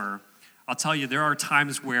summer, I'll tell you, there are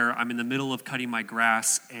times where I'm in the middle of cutting my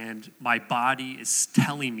grass and my body is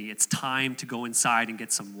telling me it's time to go inside and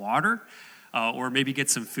get some water or maybe get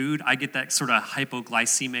some food. I get that sort of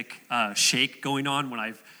hypoglycemic shake going on when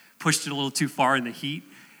I've pushed it a little too far in the heat.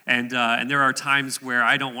 And there are times where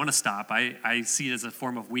I don't want to stop. I see it as a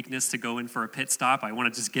form of weakness to go in for a pit stop. I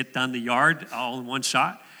want to just get done the yard all in one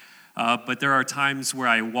shot. But there are times where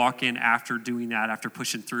I walk in after doing that, after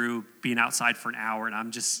pushing through, being outside for an hour, and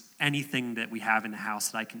I'm just, anything that we have in the house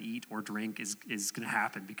that I can eat or drink is going to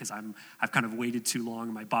happen because I've kind of waited too long,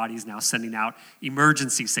 and my body is now sending out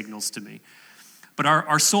emergency signals to me. But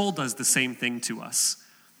our soul does the same thing to us.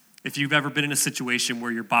 If you've ever been in a situation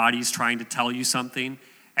where your body's trying to tell you something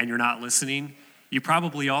and you're not listening, you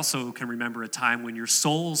probably also can remember a time when your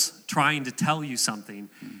soul's trying to tell you something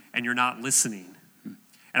and you're not listening.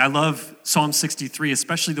 And I love Psalm 63,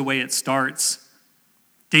 especially the way it starts.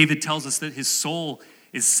 David tells us that his soul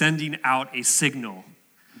is sending out a signal.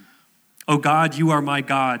 "Oh God, you are my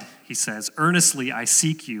God," he says. "Earnestly I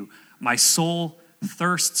seek you. My soul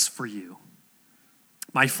thirsts for you.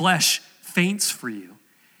 My flesh faints for you,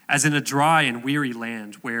 as in a dry and weary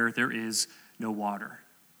land where there is no water."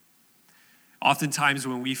 Oftentimes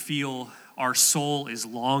when we feel our soul is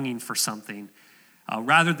longing for something,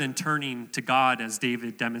 rather than turning to God, as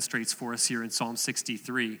David demonstrates for us here in Psalm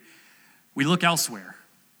 63, we look elsewhere.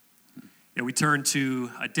 We turn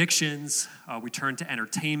to addictions, we turn to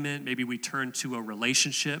entertainment, maybe we turn to a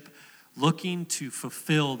relationship, looking to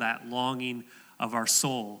fulfill that longing of our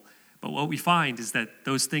soul. But what we find is that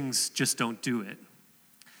those things just don't do it.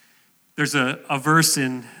 There's a verse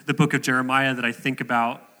in the book of Jeremiah that I think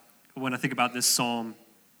about when I think about this psalm.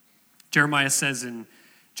 Jeremiah says in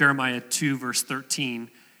Jeremiah 2, verse 13,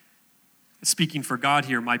 speaking for God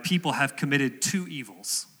here, "My people have committed 2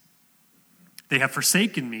 evils. They have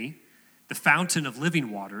forsaken me, the fountain of living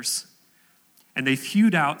waters, and they've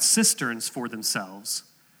hewed out cisterns for themselves,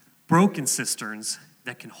 broken cisterns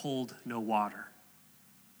that can hold no water."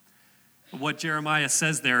 What Jeremiah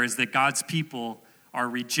says there is that God's people are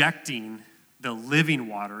rejecting the living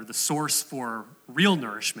water, the source for real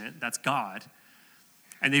nourishment, that's God,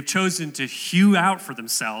 and they've chosen to hew out for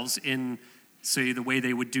themselves in, say, the way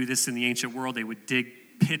they would do this in the ancient world. They would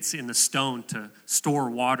dig pits in the stone to store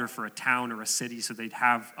water for a town or a city so they'd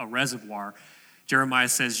have a reservoir. Jeremiah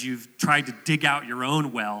says, you've tried to dig out your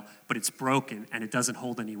own well, but it's broken and it doesn't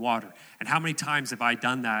hold any water. And how many times have I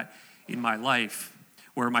done that in my life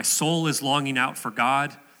where my soul is longing out for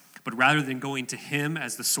God, but rather than going to him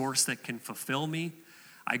as the source that can fulfill me,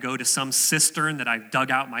 I go to some cistern that I've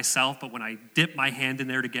dug out myself, but when I dip my hand in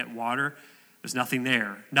there to get water, there's nothing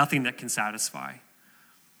there, nothing that can satisfy.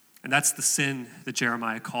 And that's the sin that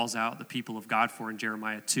Jeremiah calls out the people of God for in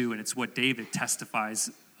Jeremiah 2, and it's what David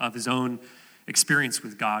testifies of his own experience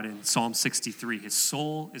with God in Psalm 63. His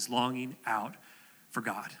soul is longing out for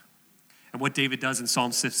God. And what David does in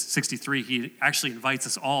Psalm 63, he actually invites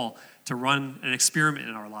us all to run an experiment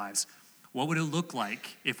in our lives. What would it look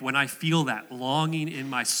like if when I feel that longing in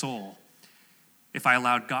my soul, if I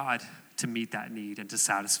allowed God to meet that need and to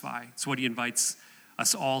satisfy? It's what he invites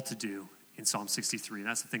us all to do in Psalm 63. And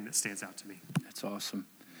that's the thing that stands out to me. That's awesome.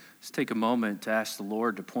 Let's take a moment to ask the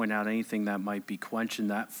Lord to point out anything that might be quenching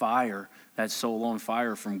that fire, that soul on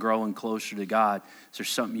fire from growing closer to God. Is there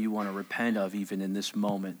something you want to repent of even in this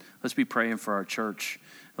moment? Let's be praying for our church.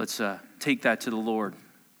 Let's take that to the Lord.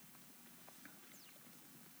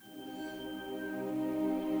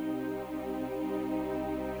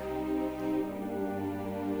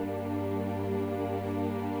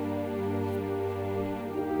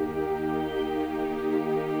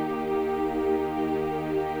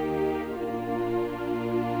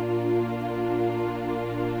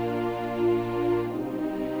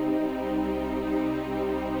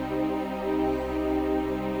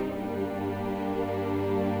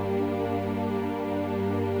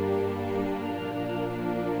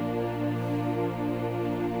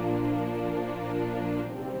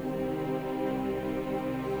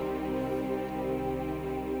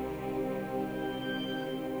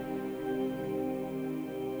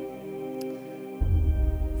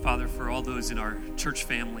 for all those in our church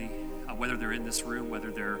family, whether they're in this room, whether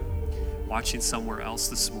they're watching somewhere else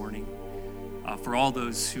this morning, for all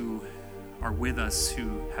those who are with us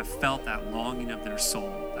who have felt that longing of their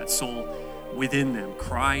soul, that soul within them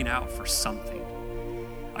crying out for something.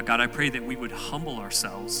 God, I pray that we would humble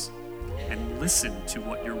ourselves and listen to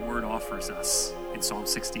what your word offers us in Psalm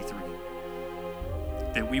 63.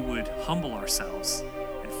 That we would humble ourselves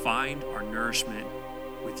and find our nourishment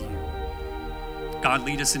with you. God,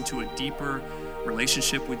 lead us into a deeper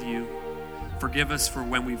relationship with you. Forgive us for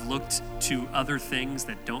when we've looked to other things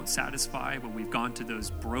that don't satisfy, when we've gone to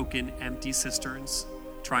those broken, empty cisterns,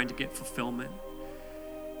 trying to get fulfillment.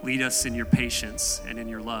 Lead us in your patience and in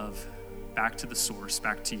your love back to the source,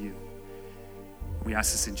 back to you. We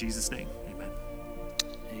ask this in Jesus' name. Amen.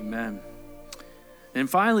 Amen. And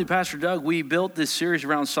finally, Pastor Doug, we built this series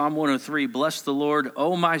around Psalm 103, Bless the Lord,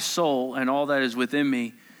 O my soul, and all that is within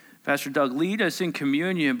me. Pastor Doug, lead us in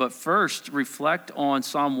communion, but first reflect on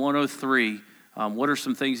Psalm 103. What are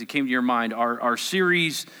some things that came to your mind? Our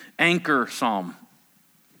series anchor psalm.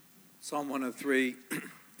 Psalm 103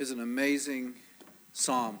 is an amazing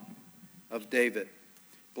psalm of David.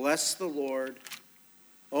 Bless the Lord,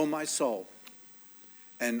 O my soul,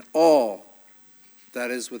 and all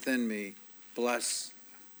that is within me, bless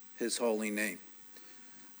his holy name.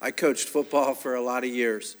 I coached football for a lot of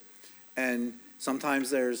years, and sometimes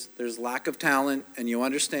there's lack of talent, and you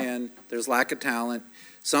understand there's lack of talent.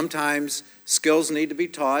 Sometimes skills need to be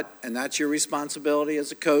taught, and that's your responsibility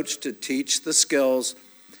as a coach to teach the skills.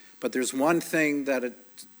 But there's one thing that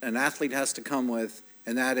an athlete has to come with,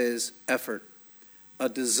 and that is effort. A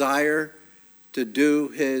desire to do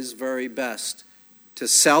his very best, to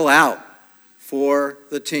sell out for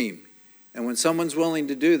the team. And when someone's willing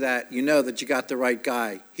to do that, you know that you got the right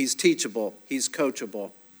guy. He's teachable. He's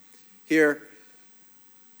coachable. Here,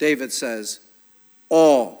 David says,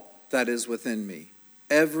 all that is within me,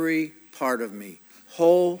 every part of me,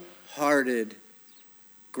 wholehearted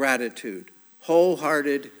gratitude,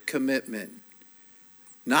 wholehearted commitment,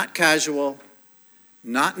 not casual,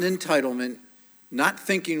 not an entitlement, not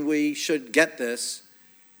thinking we should get this.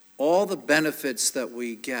 All the benefits that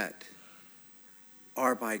we get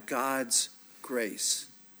are by God's grace.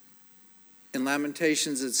 In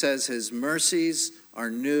Lamentations, it says, his mercies are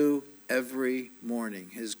new every morning.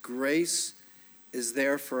 His grace is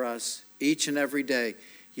there for us each and every day.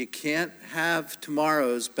 You can't have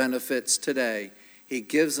tomorrow's benefits today. He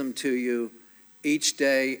gives them to you each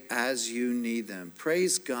day as you need them.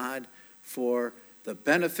 Praise God for the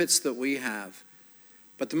benefits that we have.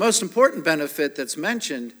 But the most important benefit that's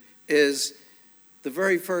mentioned is the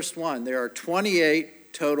very first one. There are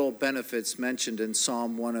 28 total benefits mentioned in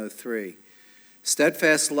Psalm 103.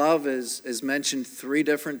 Steadfast love is mentioned 3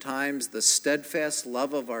 different times, the steadfast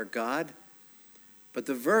love of our God. But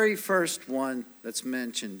the very first one that's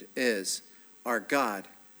mentioned is our God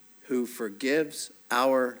who forgives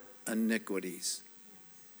our iniquities.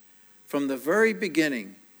 From the very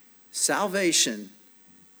beginning, salvation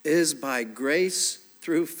is by grace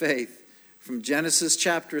through faith. From Genesis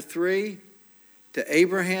chapter 3 to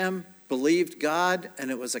Abraham believed God and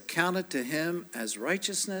it was accounted to him as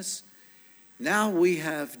righteousness. Now we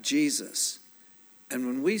have Jesus. And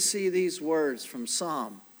when we see these words from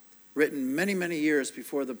Psalm, written many, many years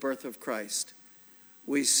before the birth of Christ,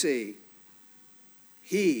 we see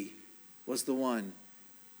he was the one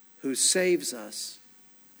who saves us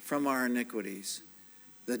from our iniquities.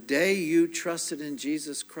 The day you trusted in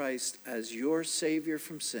Jesus Christ as your Savior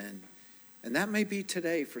from sin, and that may be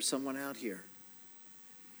today for someone out here,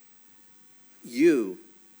 you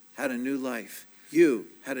had a new life. You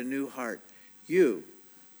had a new heart. You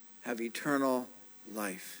have eternal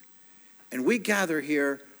life. And we gather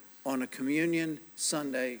here on a communion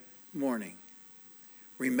Sunday morning,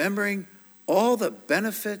 remembering all the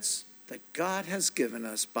benefits that God has given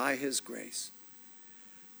us by his grace.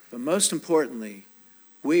 But most importantly,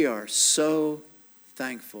 we are so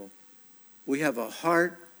thankful. We have a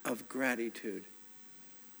heart of gratitude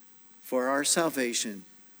for our salvation,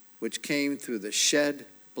 which came through the shed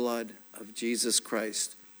blood of Jesus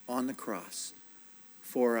Christ on the cross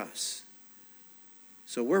for us.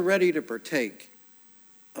 So we're ready to partake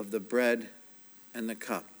of the bread and the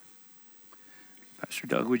cup. Pastor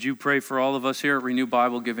Doug, would you pray for all of us here at Renew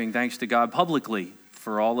Bible, giving thanks to God publicly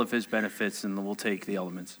for all of his benefits, and then we'll take the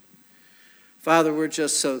elements. Father, we're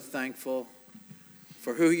just so thankful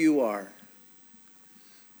for who you are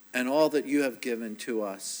and all that you have given to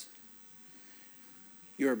us.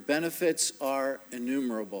 Your benefits are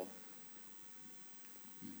innumerable.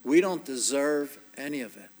 We don't deserve any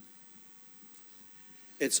of it.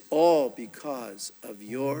 It's all because of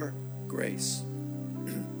your grace.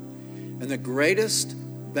 And the greatest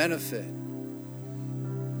benefit,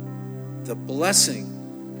 the blessing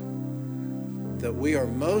that we are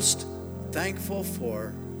most thankful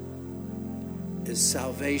for is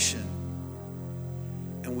salvation.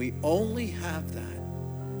 And we only have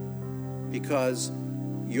that because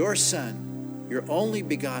your Son, your only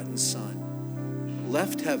begotten Son,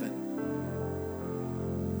 left heaven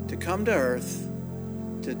to come to earth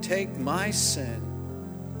to take my sin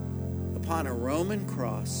upon a Roman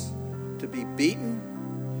cross, to be beaten,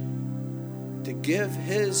 to give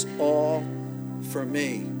his all for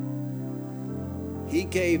me. He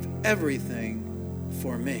gave everything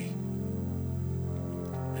for me.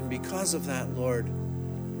 And because of that, Lord,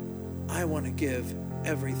 I want to give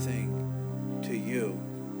everything to you.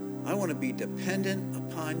 I want to be dependent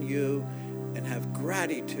upon you and have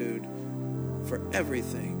gratitude for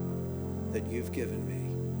everything that you've given me.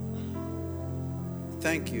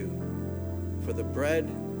 Thank you for the bread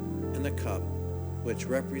and the cup, which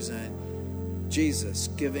represent Jesus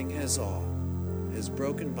giving his all, his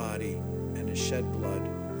broken body and his shed blood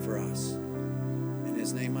for us. In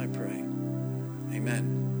his name I pray.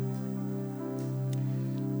 Amen.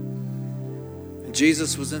 And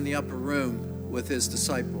Jesus was in the upper room with his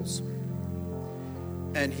disciples.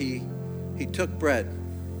 And he took bread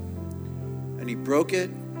and he broke it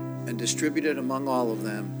and distributed among all of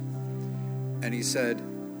them. And he said,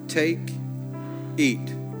 "Take,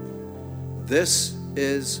 eat. This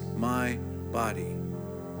is my body.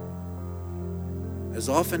 As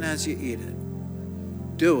often as you eat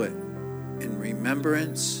it, do it in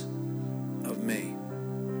remembrance of me."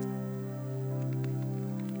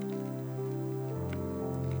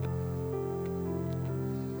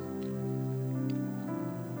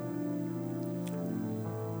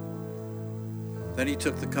 Then he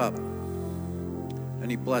took the cup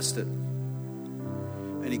and he blessed it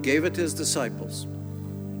and he gave it to his disciples.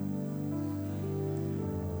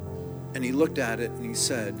 And he looked at it and he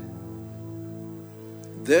said,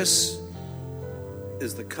 "This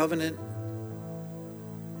is the covenant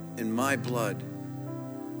in my blood,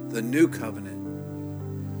 the new covenant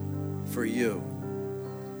for you."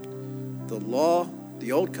 The law,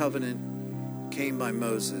 the old covenant, came by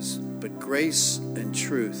Moses, but grace and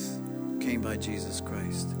truth came by Jesus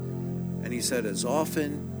Christ. And he said, as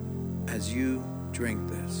often as you drink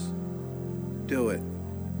this, do it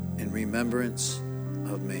in remembrance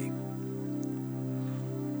of me.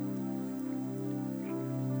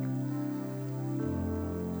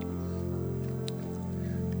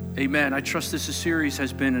 Amen. I trust this series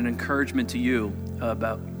has been an encouragement to you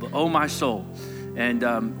about Oh My Soul.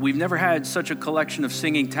 And we've never had such a collection of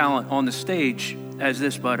singing talent on the stage as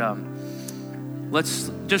this, but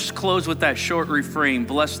let's just close with that short refrain,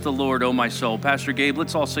 "Bless the Lord, oh my soul." Pastor Gabe,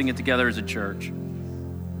 let's all sing it together as a church.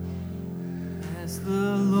 Bless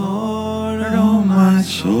the Lord, oh my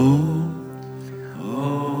soul,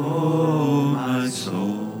 oh my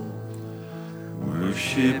soul.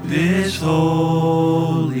 Worship his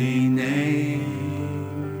holy name.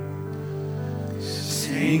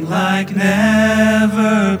 Sing like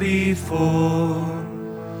never before,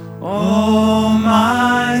 oh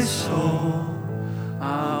my soul.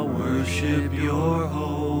 I worship your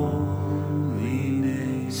holy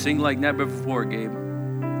name. Sing like never before, Gabe.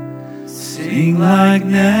 Sing like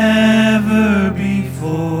never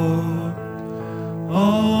before,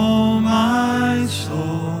 oh my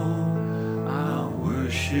soul. I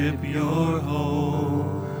worship your holy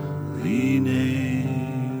name.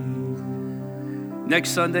 Next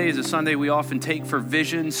Sunday is a Sunday we often take for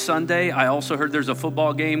Vision Sunday. I also heard there's a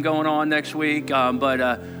football game going on next week,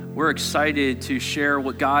 but we're excited to share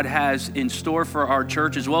what God has in store for our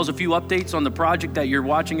church, as well as a few updates on the project that you're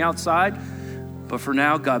watching outside. But for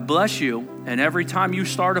now, God bless you. And every time you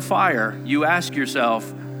start a fire, you ask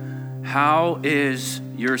yourself, how is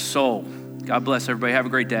your soul? God bless everybody. Have a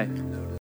great day.